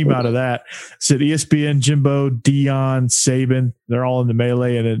made a meme out of that. It said ESPN, Jimbo, Dion, Saban, they're all in the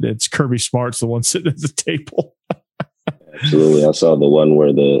melee, and it's Kirby Smart's the one sitting at the table. Absolutely. I saw the one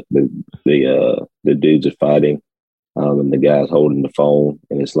where the dudes are fighting, and the guy's holding the phone,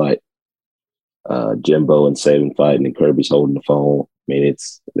 and it's like Jimbo and Saban fighting, and Kirby's holding the phone. I mean,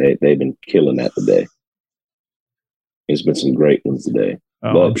 they've been killing that today. It's been some great ones today.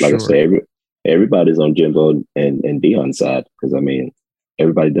 But like I said, everybody's on Jimbo and Deion's side because, I mean,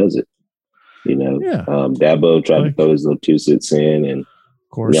 everybody does it. You know, Dabo tried to throw his little 2 cents in, and of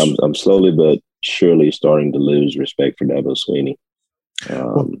course, I'm slowly but surely starting to lose respect for Dabo Swinney.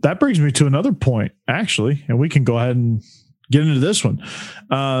 Well, that brings me to another point, actually, and we can go ahead and get into this one.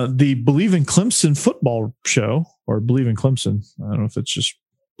 The Believe in Clemson football show, or Believe in Clemson. I don't know if it's just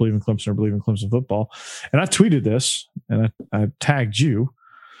Believe in Clemson or Believe in Clemson football. And I tweeted this, and I tagged you.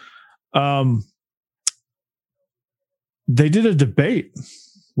 They did a debate,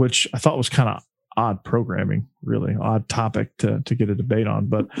 which I thought was kind of odd programming, really odd topic to get a debate on.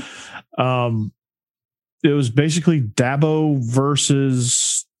 But it was basically Dabo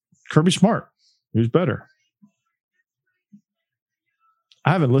versus Kirby Smart. Who's better?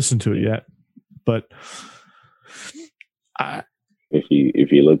 I haven't listened to it yet, but if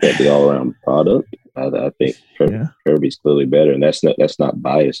you look at the all around product, I think Kirby's clearly better, and that's not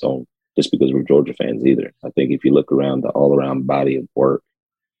biased on just because we're Georgia fans either. I think if you look around the all around body of work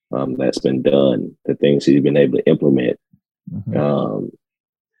that's been done, the things he's been able to implement,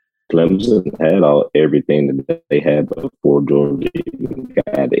 Clemson had everything that they had before Georgia even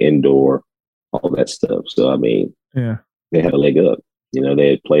got the indoor, all that stuff. So I mean, they had a leg up. You know, they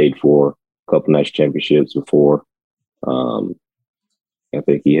had played for a couple national championships before. I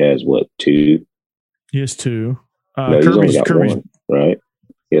think he has 2? He has 2. No, Kirby's one, right?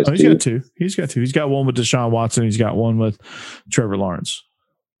 He's got 2. He's got 2. He's got one with Deshaun Watson. He's got one with Trevor Lawrence.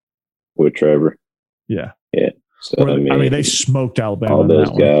 With Trevor? Yeah. Yeah. So, I mean, they smoked Alabama. All those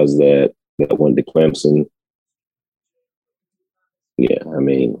guys that went to Clemson. Yeah, I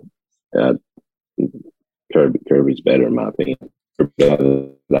mean, Kirby's better in my opinion.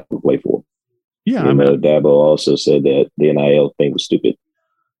 That I can play for. Yeah, I know Dabo also said that the NIL thing was stupid.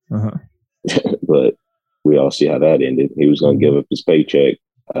 But we all see how that ended. He was going to give up his paycheck.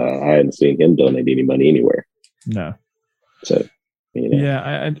 I hadn't seen him donate any money anywhere. No. So, you know,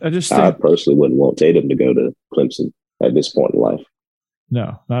 yeah, I just think, I personally wouldn't want Tatum to go to Clemson at this point in life.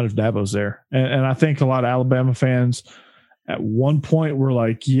 No, not if Dabo's there. And I think a lot of Alabama fans at one point were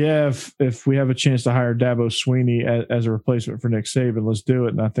like, yeah, if we have a chance to hire Dabo Swinney as a replacement for Nick Saban, let's do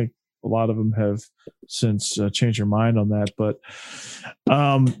it. And I think a lot of them have since changed their mind on that. But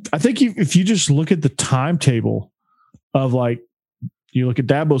I think if you just look at the timetable of, like, you look at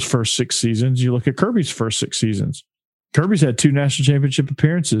Dabo's first 6 seasons, you look at Kirby's first 6 seasons. Kirby's had 2 national championship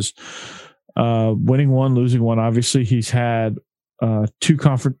appearances, winning 1, losing 1. Obviously, he's had 1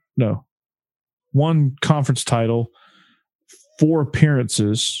 conference title, 4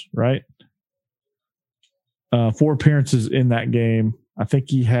 appearances, right? 4 appearances in that game. I think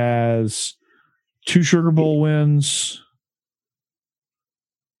he has 2 Sugar Bowl wins.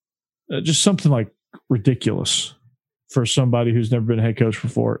 Just something like ridiculous for somebody who's never been a head coach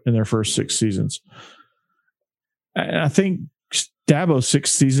before in their first 6 seasons. And I think Dabo's 6th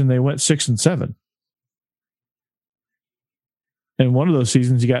season, they went 6-7. And one of those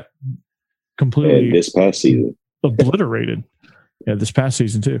seasons, he got completely this past season obliterated. Yeah, this past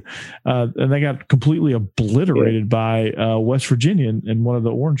season too. And they got completely obliterated by West Virginia in one of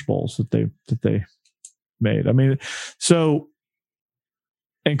the Orange Bowls that they made. I mean, so,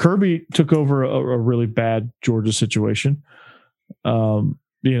 and Kirby took over a really bad Georgia situation. I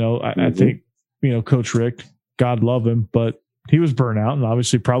think, Coach Rick, God love him, but he was burnt out and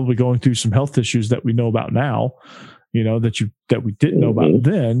obviously probably going through some health issues that we know about now, that we didn't know about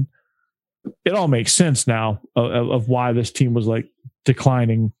then. It all makes sense now of why this team was like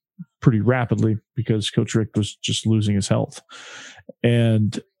declining pretty rapidly, because Coach Rick was just losing his health.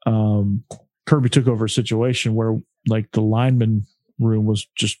 And Kirby took over a situation where, like, the lineman room was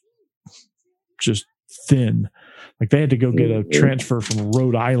just thin. Like, they had to go get a transfer from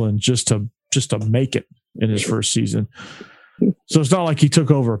Rhode Island just to make it in his first season. So it's not like he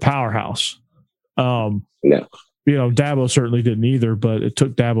took over a powerhouse. No. Dabo certainly didn't either, but it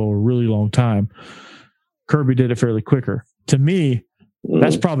took Dabo a really long time. Kirby did it fairly quicker. To me,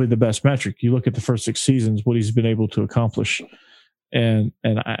 that's probably the best metric. You look at the first 6 seasons, what he's been able to accomplish. And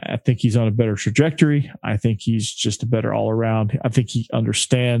I think he's on a better trajectory. I think he's just a better all around. I think he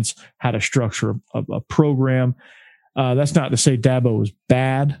understands how to structure a program. That's not to say Dabo was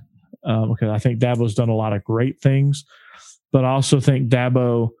bad, because I think Dabo's done a lot of great things, but I also think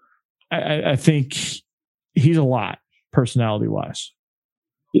Dabo, I think he's a lot personality wise.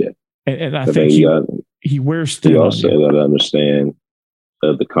 Yeah. And I think he wears thin. You also got to understand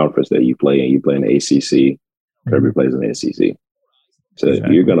the conference that you play in. You play in the ACC. Kirby plays in the SEC. So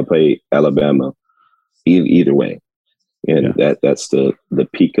you're going to play Alabama either way. And that's the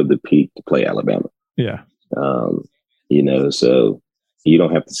peak of the peak to play Alabama. Yeah. So you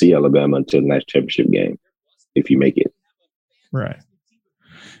don't have to see Alabama until the national championship game if you make it. Right.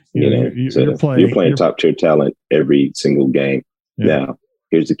 You're playing top tier talent every single game. Yeah. Now,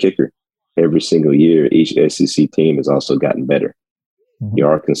 here's the kicker. Every single year, each SEC team has also gotten better. Mm-hmm.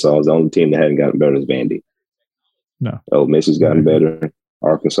 Your Arkansas is the only team that hasn't gotten better as Vandy. No. Ole Miss has gotten better.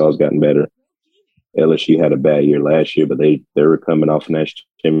 Arkansas has gotten better. LSU had a bad year last year, but they were coming off a national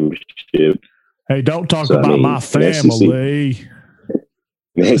championship. Hey, don't talk about my family.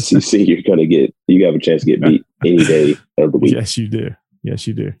 In the SEC, you have a chance to get beat any day of the week. Yes, you do.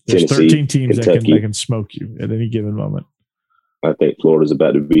 There's Tennessee, 13 teams Kentucky. that can smoke you at any given moment. I think Florida's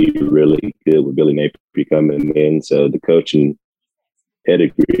about to be really good with Billy Napier coming in. So the coaching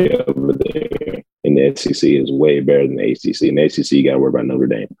pedigree over there in the SEC is way better than the ACC. In the ACC, you got to worry about Notre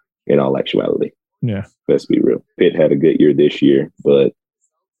Dame in all actuality. Yeah. Let's be real. Pitt had a good year this year, but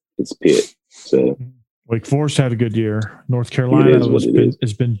it's Pitt. So Wake Forest had a good year. North Carolina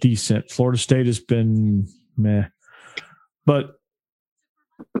has been decent. Florida State has been meh. But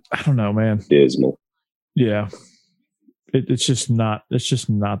I don't know, man. Dismal. Yeah. It's just not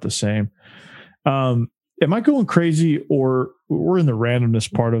the same. Am I going crazy, or we're in the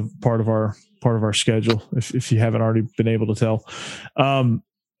randomness part of our schedule? If you haven't already been able to tell,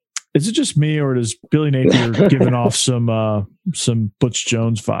 is it just me, or does Billy Napier giving off some Butch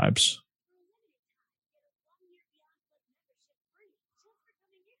Jones vibes?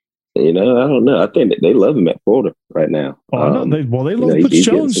 I don't know. I think that they love him at Florida right now. Oh, no, they love Butch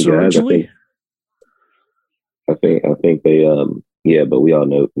Jones originally. I think they yeah, but we all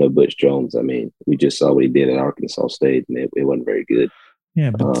know Butch Jones. I mean, we just saw what he did at Arkansas State, and it wasn't very good. Yeah,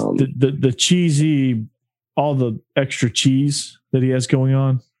 but the cheesy, all the extra cheese that he has going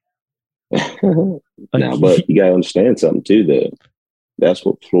on. But you gotta understand something too, though. That's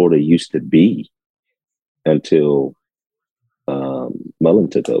what Florida used to be until Mullen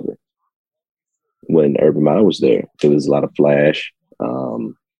took over. When Urban Meyer was there, there was a lot of flash.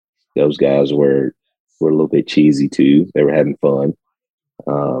 Those guys were a little bit cheesy too. They were having fun.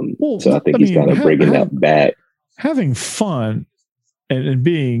 So I think he's kind of bringing that back. Having fun and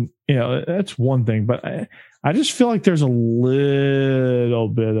being, that's one thing. But I just feel like there's a little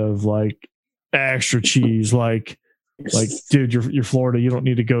bit of like extra cheese. Like, dude, you're Florida. You don't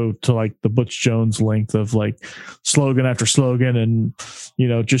need to go to like the Butch Jones length of like slogan after slogan and,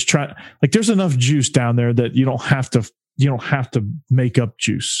 just try. Like there's enough juice down there that you don't have to make up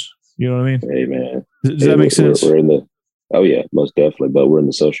juice. You know what I mean? Hey, man. Does that make sense? We're in oh yeah, most definitely. But we're in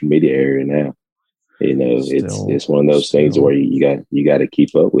the social media area now. It's one of those things where you got to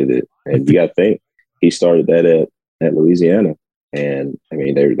keep up with it, and you got to think he started that at Louisiana, and I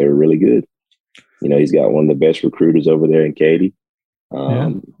mean they're really good. He's got one of the best recruiters over there in Katie.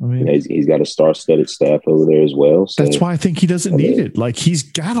 He's got a star-studded staff over there as well. So, that's why I think he doesn't need it. Like he's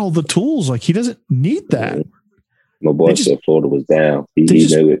got all the tools. Like he doesn't need that. My boy said Florida was down. He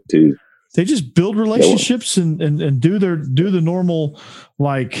knew it too. They just build relationships and do the normal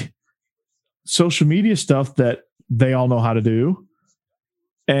like social media stuff that they all know how to do.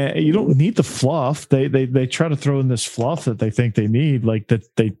 And you don't need the fluff. They try to throw in this fluff that they think they need, like that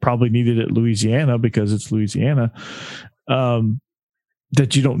they probably needed at Louisiana because it's Louisiana.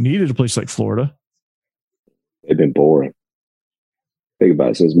 That you don't need at a place like Florida. They've been boring. Think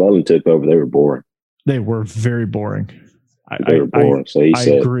about it. Since Mullen took over, they were boring. They were very boring. They were boring. So he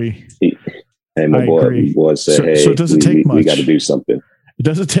said, agree. My boy said, so it doesn't take much. We got to do something. It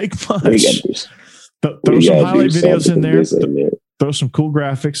doesn't take much. Throw some highlight videos in there. Throw some cool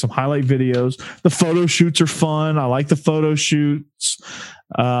graphics, some highlight videos. The photo shoots are fun. I like the photo shoots.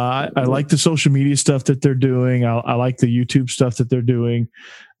 I like the social media stuff that they're doing. I like the YouTube stuff that they're doing.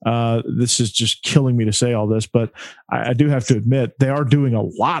 This is just killing me to say all this, but I do have to admit they are doing a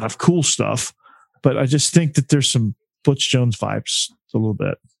lot of cool stuff. But I just think that there's some Butch Jones vibes a little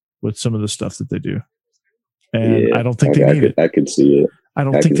bit with some of the stuff that they do. And I don't think they need it. I can see it. I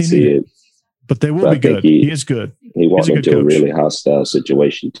don't think they need it. But they will be good. He is good. He walked into a really hostile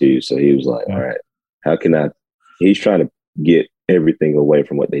situation too. So he was like, all right, how can I? He's trying to get everything away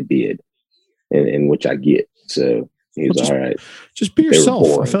from what they did, and which I get. So he was all right. Just be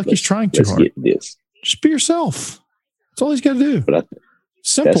yourself. I feel like he's trying too hard. Get this. Just be yourself. That's all he's got to do. But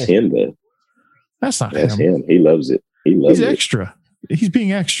simple. That's him, though. That's not him. That's him. He loves it. He's extra. He's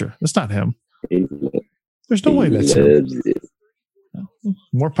being extra. That's not him. There's no way that's him.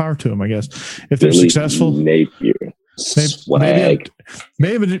 More power to him, I guess. If they're successful, Napier,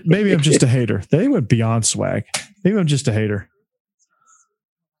 maybe I'm just a hater. They went beyond swag. Maybe I'm just a hater.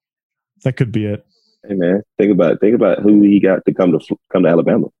 That could be it. Hey man, think about who he got to come to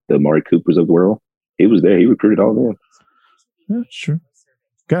Alabama. The Amari Coopers of the world. He was there. He recruited all of them. Yeah, sure.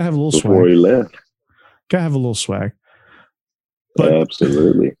 Gotta have a little before swag. he left. Gotta have a little swag. But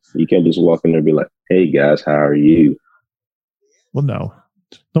absolutely. You can't just walk in there and be like, hey guys, how are you? well, no.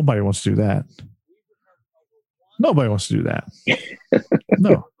 Nobody wants to do that. Nobody wants to do that.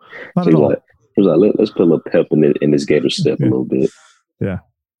 No. Not at all. Let's put a little pep in this Gator step a little bit. Yeah.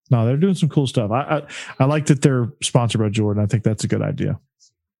 No, they're doing some cool stuff. I like that they're sponsored by Jordan. I think that's a good idea.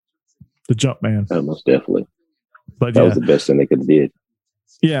 The jump man. Oh, most definitely. But that was the best thing they could have did.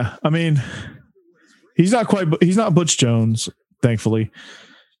 Yeah. I mean, he's not Butch Jones, thankfully.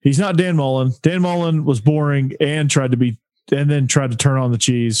 He's not Dan Mullen. Dan Mullen was boring and then tried to turn on the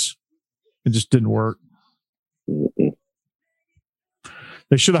cheese. It just didn't work. Mm-mm.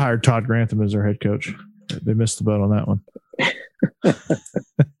 They should have hired Todd Grantham as their head coach. They missed the boat on that one.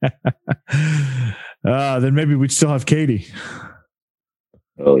 Then maybe we'd still have Katie.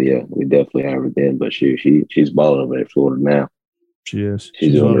 Oh yeah, we definitely have her then. But she's balling over at Florida now. She is.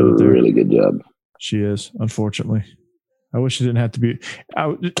 She's doing a really good job. She is. Unfortunately, I wish it didn't have to be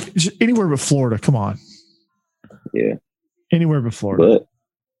anywhere but Florida. Come on. Yeah. Anywhere but Florida. But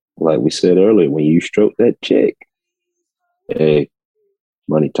like we said earlier, when you stroke that check, hey,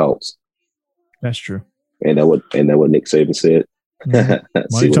 money talks. That's true. And that what Nick Saban said. Money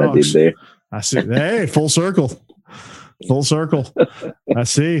what talks. I did there? I see. Hey, full circle. Full circle. I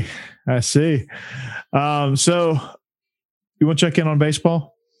see. So you want to check in on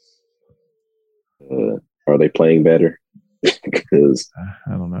baseball? Are they playing better? Because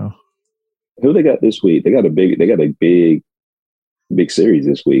I don't know. Who they got this week? They got a big series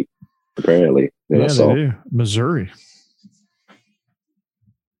this week, apparently. Yeah, they do. Missouri.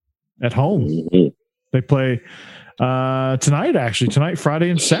 At home. Mm-hmm. They play tonight, actually. Tonight, Friday,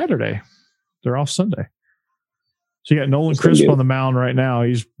 and Saturday. They're off Sunday. So you got Nolan Crisp on the mound right now.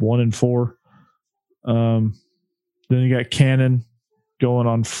 He's 1-4. Then you got Cannon going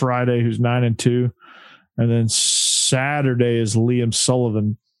on Friday, who's 9-2. And then Saturday is Liam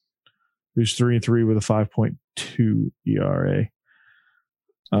Sullivan, who's 3-3 with a 5.2 ERA.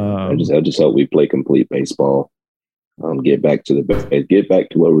 I just hope we play complete baseball. Get back to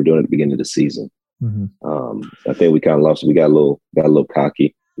what we were doing at the beginning of the season. Mm-hmm. I think we kind of lost. We got a little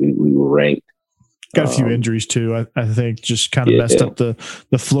cocky. We were ranked. Got a few injuries too. I think just kind of messed up the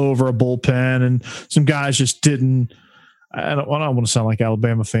flow of our bullpen, and some guys just didn't. I don't want to sound like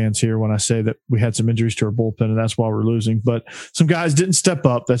Alabama fans here when I say that we had some injuries to our bullpen, and that's why we're losing. But some guys didn't step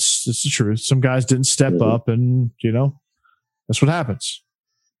up. That's the truth. Some guys didn't step up, and that's what happens.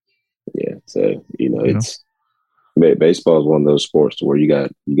 Yeah. So it's baseball is one of those sports where you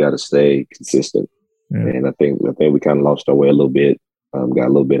got to stay consistent. Yeah. And I think we kind of lost our way a little bit. Got a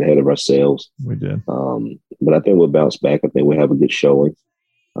little bit ahead of ourselves. We did. But I think we'll bounce back. I think we'll have a good showing.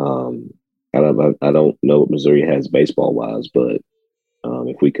 I don't know what Missouri has baseball wise, but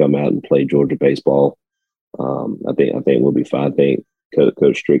if we come out and play Georgia baseball, I think we'll be fine. I think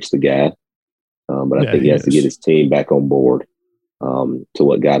Coach Strick's the guy, but I think he has to get his team back on board to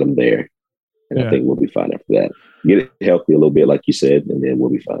what got him there, and I think we'll be fine after that. Get it healthy a little bit, like you said, and then we'll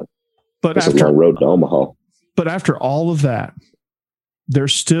be fine. But it's a long road to Omaha. But after all of that, they're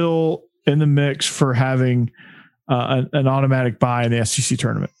still in the mix for having an automatic bye in the SEC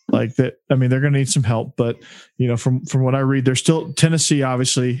tournament. Like that, I mean, they're going to need some help. But from what I read, they're still Tennessee,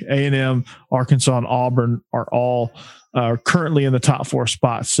 obviously, A&M, Arkansas, and Auburn are all currently in the top 4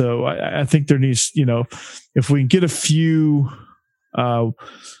 spots. So I think there needs, if we can get a few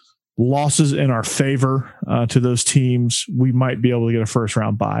losses in our favor to those teams, we might be able to get a first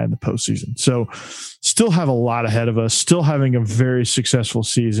round bye in the postseason. So still have a lot ahead of us, still having a very successful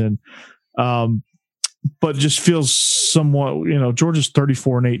season. But just feels somewhat, Georgia's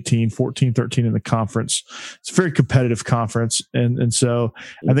 34-18, 14-13 in the conference. It's a very competitive conference. And so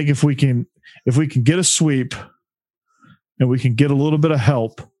I think if we can get a sweep and we can get a little bit of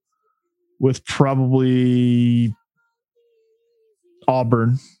help with probably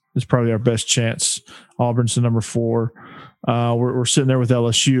Auburn is probably our best chance. Auburn's the number 4. We're sitting there with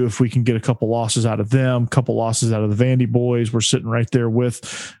LSU. If we can get a couple losses out of them, a couple losses out of the Vandy boys, we're sitting right there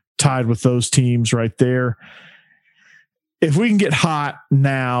tied with those teams right there. If we can get hot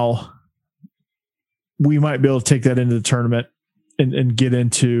now, we might be able to take that into the tournament and get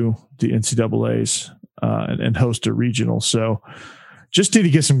into the NCAAs and host a regional. So just need to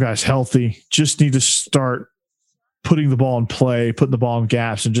get some guys healthy. Just need to start putting the ball in play, putting the ball in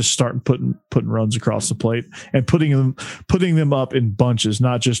gaps, and just starting putting runs across the plate and putting them up in bunches,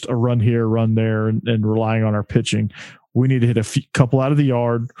 not just a run here, run there, and relying on our pitching. We need to hit a couple out of the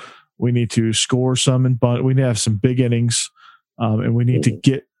yard. We need to score some in bunt. We need to have some big innings, and we need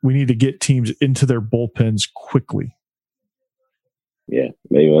to get teams into their bullpens quickly. Yeah,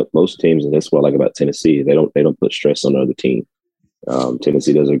 maybe most teams, and that's what I like about Tennessee. They don't put stress on the other team.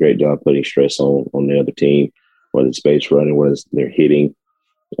 Tennessee does a great job putting stress on the other team, whether it's base running, whether it's they're hitting.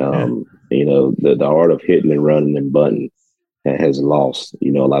 You know, the art of hitting and running and bunting has lost,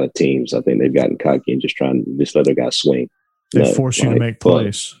 you know, a lot of teams. I think they've gotten cocky and just trying to just let their guys swing. They force you to make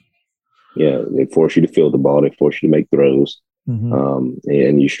plays. Yeah, they force you to field the ball. They force you to make throws.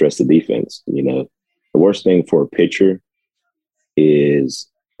 And you stress the defense. You know, the worst thing for a pitcher is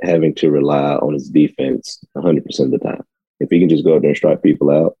having to rely on his defense 100% of the time. If he can just go out there and strike people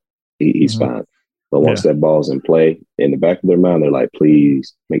out, he's fine. But once that ball's in play, in the back of their mind, they're like,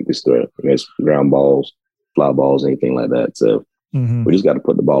 please make this throw. It's ground balls, fly balls, anything like that. So we just got to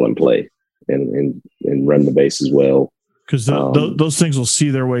put the ball in play and run the bases well. Because those things will see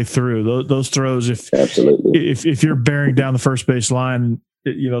their way through. Those throws, if you're bearing down the first base line,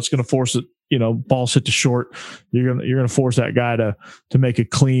 you know, it's going to force it. You know, balls hit to short. You're gonna force that guy to make a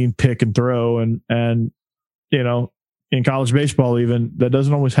clean pick and throw. And you know, in college baseball, even that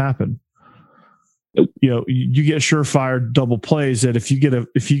doesn't always happen. You know, you get surefire double plays that if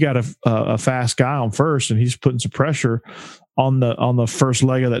you got a fast guy on first and he's putting some pressure on the first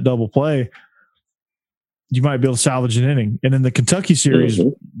leg of that double play, you might be able to salvage an inning. And in the Kentucky series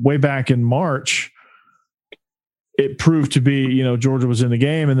way back in March, it proved to be, you know, Georgia was in the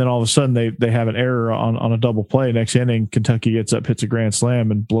game, and then all of a sudden they have an error on a double play. Next inning, Kentucky gets up, hits a grand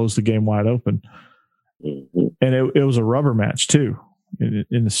slam, and blows the game wide open. And it was a rubber match too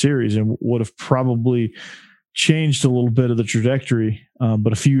in the series, and would have probably changed a little bit of the trajectory.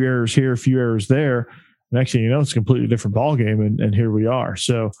 But a few errors here, a few errors there. Next thing you know, it's a completely different ball game, and here we are.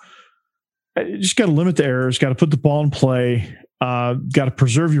 So you just got to limit the errors, got to put the ball in play, got to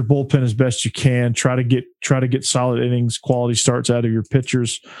preserve your bullpen as best you can. Try to get solid innings, quality starts out of your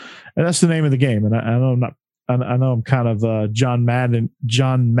pitchers, and that's the name of the game. And I know I'm kind of John Maddening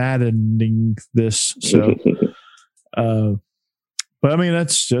this. So, but I mean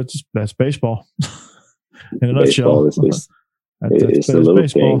that's baseball in a nutshell. It's the little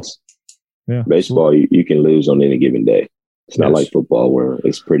baseball. Things. Yeah, baseball you can lose on any given day. It's not like football where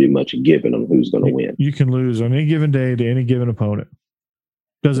it's pretty much a given on who's going to win. You can lose on any given day to any given opponent.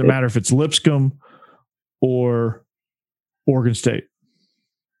 Doesn't matter if it's Lipscomb or Oregon State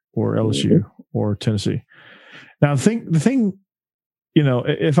or LSU or Tennessee. Now, the thing, you know,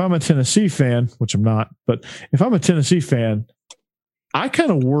 if I'm a Tennessee fan, which I'm not, but if I'm a Tennessee fan, I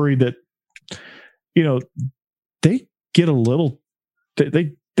kind of worry that, you know, they get a little,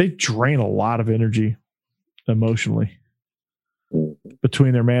 they drain a lot of energy emotionally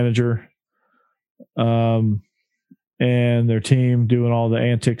between their manager and their team doing all the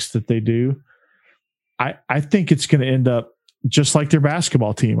antics that they do. I think it's going to end up just like their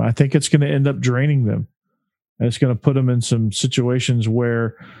basketball team. I think it's going to end up draining them. And it's going to put them in some situations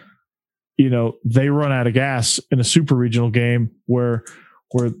where, you know, they run out of gas in a super regional game where,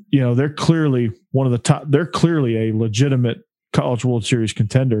 you know, they're clearly one of the top, they're clearly a legitimate College World Series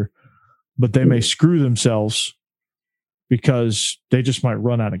contender, but they may screw themselves because they just might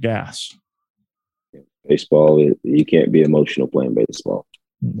run out of gas. Baseball, you can't be emotional playing baseball.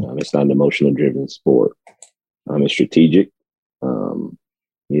 It's not an emotional driven sport. It's strategic.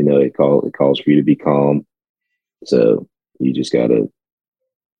 You know, it calls for you to be calm. So you just gotta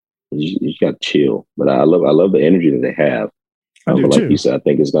chill. But I love the energy that they have. I do but like too. you said, I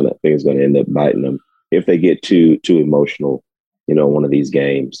think it's gonna end up biting them if they get too emotional. You know, one of these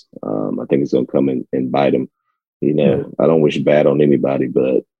games, I think it's gonna come and bite them. You know, I don't wish bad on anybody,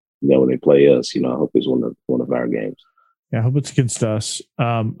 but you know, when they play us, you know, I hope it's one of our games. Yeah, I hope it's against us.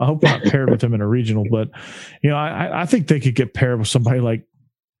 I hope we're not paired with them in a regional, but you know, I think they could get paired with somebody like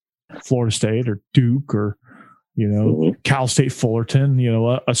Florida State or Duke or, you know, Cal State Fullerton, you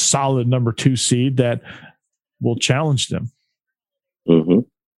know, a solid number 2 seed that will challenge them.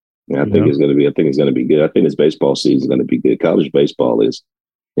 Yeah, I think it's going to be good. I think this baseball season is going to be good. College baseball is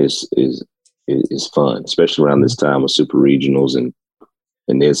fun, especially around this time with super regionals and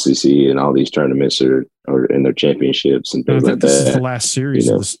the SEC and all these tournaments are in their championships and things like that. This is the last series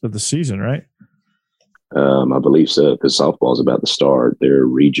of the season, right? I believe so, because softball is about to start their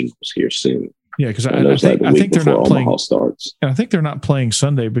regionals here soon. Yeah, because I think they're not playing. Omaha starts, and I think they're not playing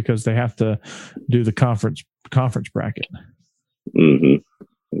Sunday because they have to do the conference bracket.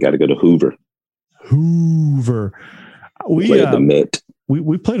 Got to go to Hoover. We play at the Met.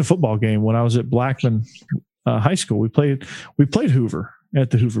 We played a football game when I was at Blackman High School. We played Hoover at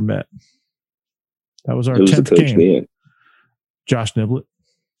the Hoover Met. That was our 10th game. Then? Josh Niblett.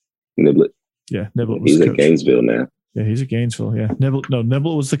 Yeah, Niblett was he's the at coach. Gainesville now. Yeah, he's at Gainesville. Yeah,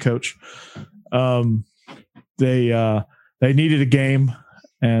 Niblett was the coach. They they needed a game,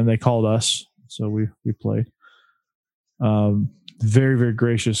 and they called us, so we played. Very, very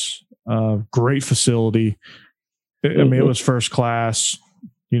gracious. Great facility. I mean, it was first class.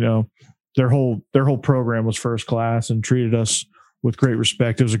 You know, their whole program was first class and treated us with great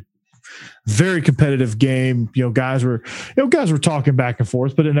respect. It was a very competitive game. You know, guys were talking back and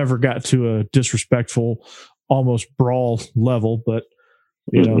forth, but it never got to a disrespectful, almost brawl level. But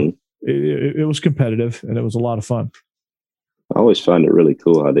you know, it was competitive, and it was a lot of fun. I always find it really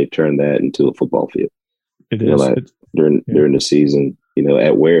cool how they turned that into a football field. It is like during the season. You know,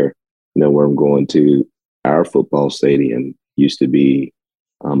 at where I'm going to, our football stadium used to be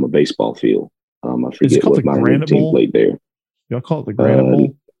a baseball field. I forget what my team played there. Y'all call it the Granite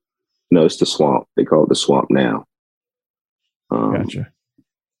Bowl? No, it's the Swamp. They call it the Swamp now. Gotcha.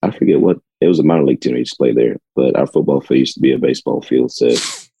 I forget what it was. A minor league team that used to play there, but our football field used to be a baseball field. So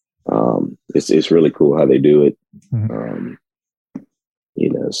it's really cool how they do it. Mm-hmm.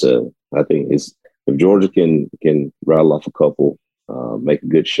 You know, so I think if Georgia can rattle off a couple, make a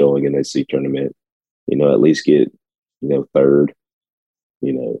good showing in that SEC tournament, you know, at least get, you know, third.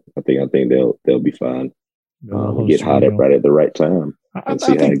 You know, I think they'll be fine. Get hot up right at the right time and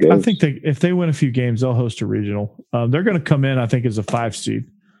see how it goes. I think if they win a few games, they'll host a regional. They're going to come in, I think, as a 5 seed.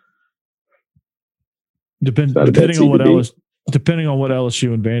 Depending on what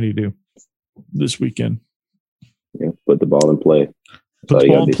LSU and Vandy do this weekend. Yeah, put the ball in play. Put the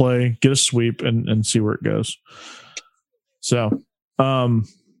ball in play, get a sweep, and see where it goes. So, you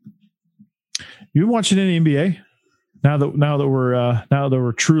been watching any NBA? Now that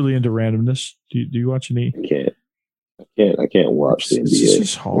we're truly into randomness, do you watch any? I can't watch the NBA. It's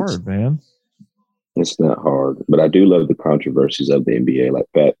just hard, man. It's not hard, but I do love the controversies of the NBA, like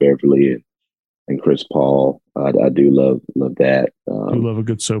Pat Beverly and Chris Paul. I do love that. You love a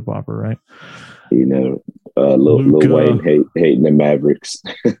good soap opera, right? You know, Lil Wayne hating the Mavericks.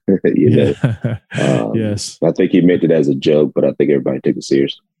 You know, yes. I think he meant it as a joke, but I think everybody took it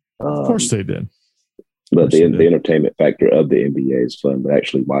serious. Of course they did. But the entertainment factor of the NBA is fun, but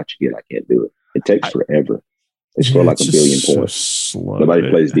actually watching it, I can't do it. It takes forever. They score like a billion points. So slow. Nobody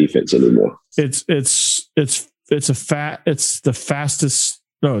plays defense anymore. It's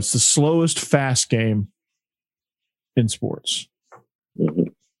the slowest fast game in sports. Mm-hmm.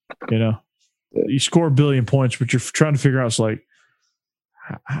 You know, you score a billion points, but you're trying to figure out, it's like,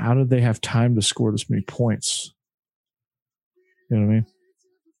 how did they have time to score this many points? You know what I mean?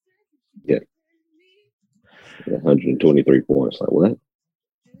 Yeah. 123 points. Like, what?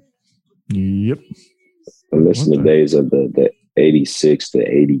 Yep. I'm missing the days of the 86 to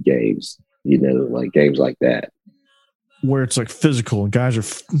 80 games, you know, like games like that. Where it's like physical and guys are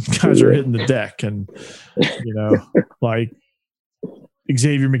hitting the deck, and, you know, like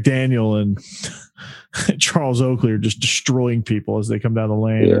Xavier McDaniel and Charles Oakley are just destroying people as they come down the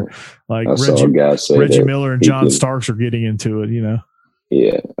lane. Yeah. Or like Reggie Miller and John Starks are getting into it, you know?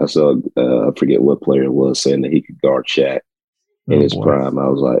 Yeah, I saw. I forget what player it was saying that he could guard Shaq in his prime. I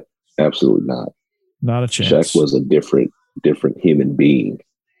was like, absolutely not. Not a chance. Shaq was a different human being.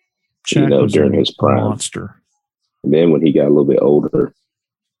 Shaq, you know, was during his prime. Monster. And then when he got a little bit older,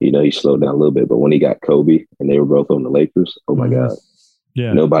 you know, he slowed down a little bit. But when he got Kobe and they were both on the Lakers, oh my God,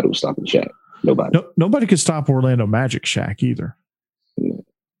 yeah, nobody was stopping Shaq. Nobody. Nobody could stop Orlando Magic Shaq either. Yeah.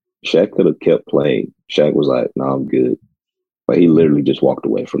 Shaq could have kept playing. Shaq was like, "No, I'm good." But he literally just walked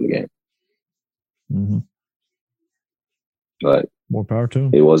away from the game. Mm-hmm. But more power to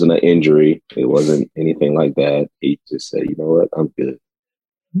him. It wasn't an injury. It wasn't anything like that. He just said, "You know what? I'm good.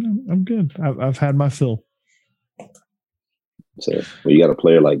 I'm good. I've had my fill." So when you got a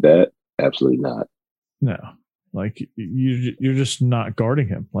player like that, absolutely not. No, like you're just not guarding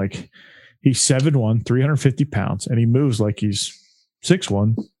him. Like, he's 7'1", 350 pounds, and he moves like he's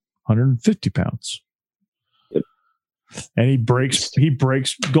 6'1", 150 pounds. Yep. And he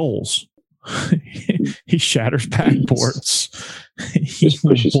breaks goals. He shatters backboards. He just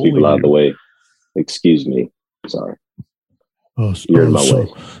pushes people out of the way. Excuse me. Sorry. You're in my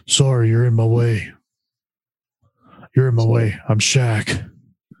way. Sorry, you're in my way. You're in my way. I'm Shaq.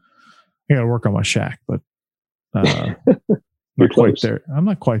 I got to work on my Shaq, but not quite there. I'm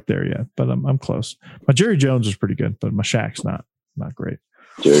not quite there yet, but I'm close. My Jerry Jones is pretty good, but my Shaq's not great.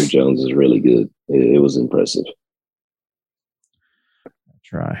 Jerry Jones is really good. It was impressive.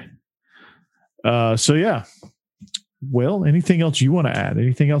 Try. So yeah. Well, anything else you want to add?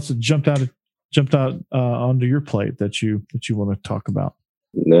 Anything else that jumped out onto your plate that you want to talk about?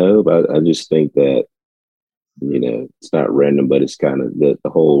 No, but I just think that, you know, it's not random, but it's kind of the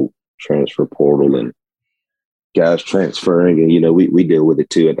whole transfer portal and guys transferring. And, you know, we deal with it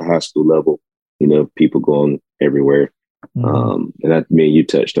too at the high school level, you know, people going everywhere. And I mean, you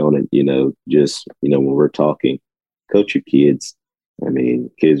touched on it, just, when we're talking, coach your kids. I mean,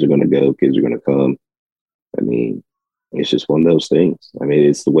 kids are going to go, kids are going to come. I mean, it's just one of those things. I mean,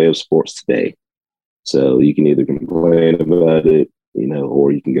 it's the way of sports today. So you can either complain about it,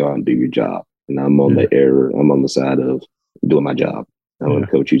 or you can go out and do your job. And I'm on I'm on the side of doing my job. I'm going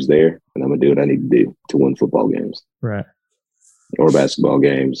to coach who's there, and I'm going to do what I need to do to win football games. Right. Or basketball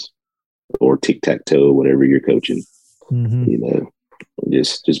games, or tic-tac-toe, whatever you're coaching.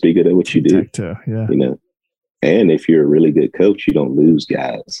 Just be good at what you do. Yeah. And if you're a really good coach, you don't lose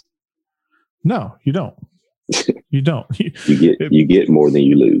guys. No, you don't. You don't. You get more than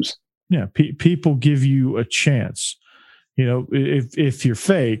you lose. Yeah. People give you a chance. If you're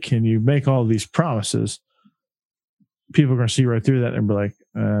fake and you make all these promises, people are going to see right through that and be like,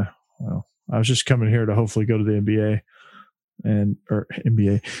 well, I was just coming here to hopefully go to the NBA or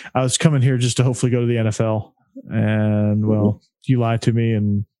NBA. I was coming here just to hopefully go to the NFL. And well, you lied to me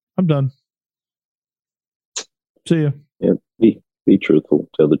and I'm done. See ya. Yeah. Be truthful.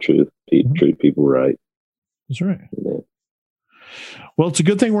 Tell the truth. Treat people right. That's right. Yeah. Well, it's a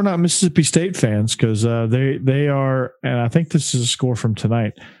good thing we're not Mississippi State fans, because they are, and I think this is a score from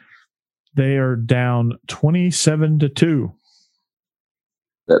tonight. They are down 27-2.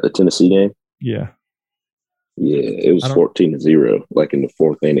 At the Tennessee game? Yeah. Yeah, it was 14-0, like in the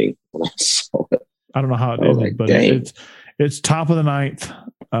fourth inning when I saw it. I don't know how it ended, but it's top of the ninth.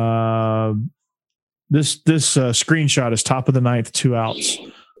 This screenshot is top of the ninth, 2 outs,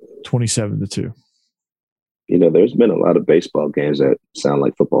 27-2. There's been a lot of baseball games that sound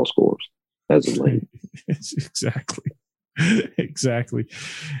like football scores as of late. Exactly.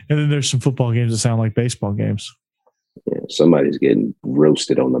 And then there's some football games that sound like baseball games. Yeah, somebody's getting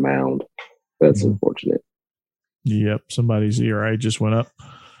roasted on the mound. That's unfortunate. Yep. Somebody's ERA just went up.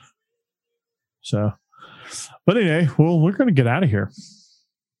 So, but anyway, we're going to get out of here.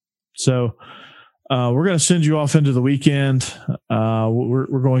 So, we're going to send you off into the weekend.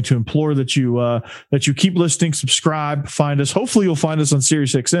 We're going to implore that you keep listening, subscribe, find us. Hopefully you'll find us on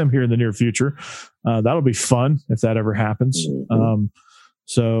SiriusXM here in the near future. That'll be fun if that ever happens.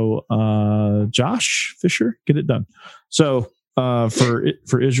 So Josh Fisher, get it done. So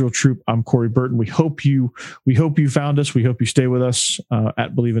for Israel Troop, I'm Corey Burton. We hope you found us. We hope you stay with us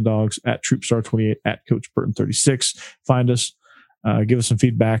at Believe in Dogs, at TroopStar28, at Coach Burton 36. Find us. Give us some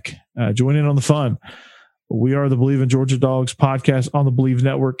feedback. Join in on the fun. We are the Believe in Georgia Dogs podcast on the Believe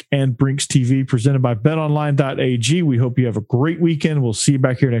Network and Brinks TV, presented by betonline.ag. We hope you have a great weekend. We'll see you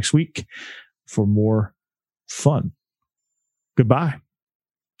back here next week for more fun. Goodbye.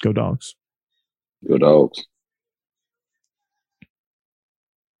 Go Dogs. Go Dogs.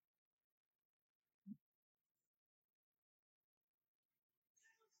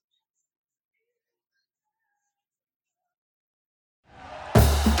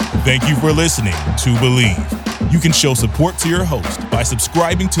 Thank you for listening to Believe. You can show support to your host by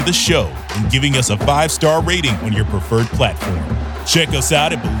subscribing to the show and giving us a 5-star rating on your preferred platform. Check us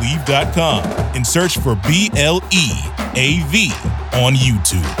out at Believe.com and search for BLEAV on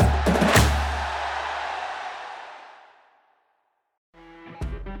YouTube.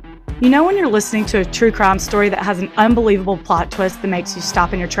 When you're listening to a true crime story that has an unbelievable plot twist that makes you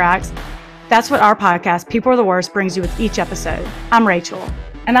stop in your tracks? That's what our podcast, People Are the Worst, brings you with each episode. I'm Rachel.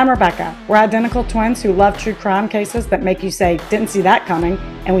 And I'm Rebecca. We're identical twins who love true crime cases that make you say, didn't see that coming,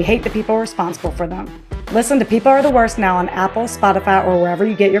 and we hate the people responsible for them. Listen to People Are the Worst now on Apple, Spotify, or wherever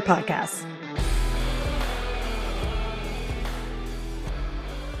you get your podcasts.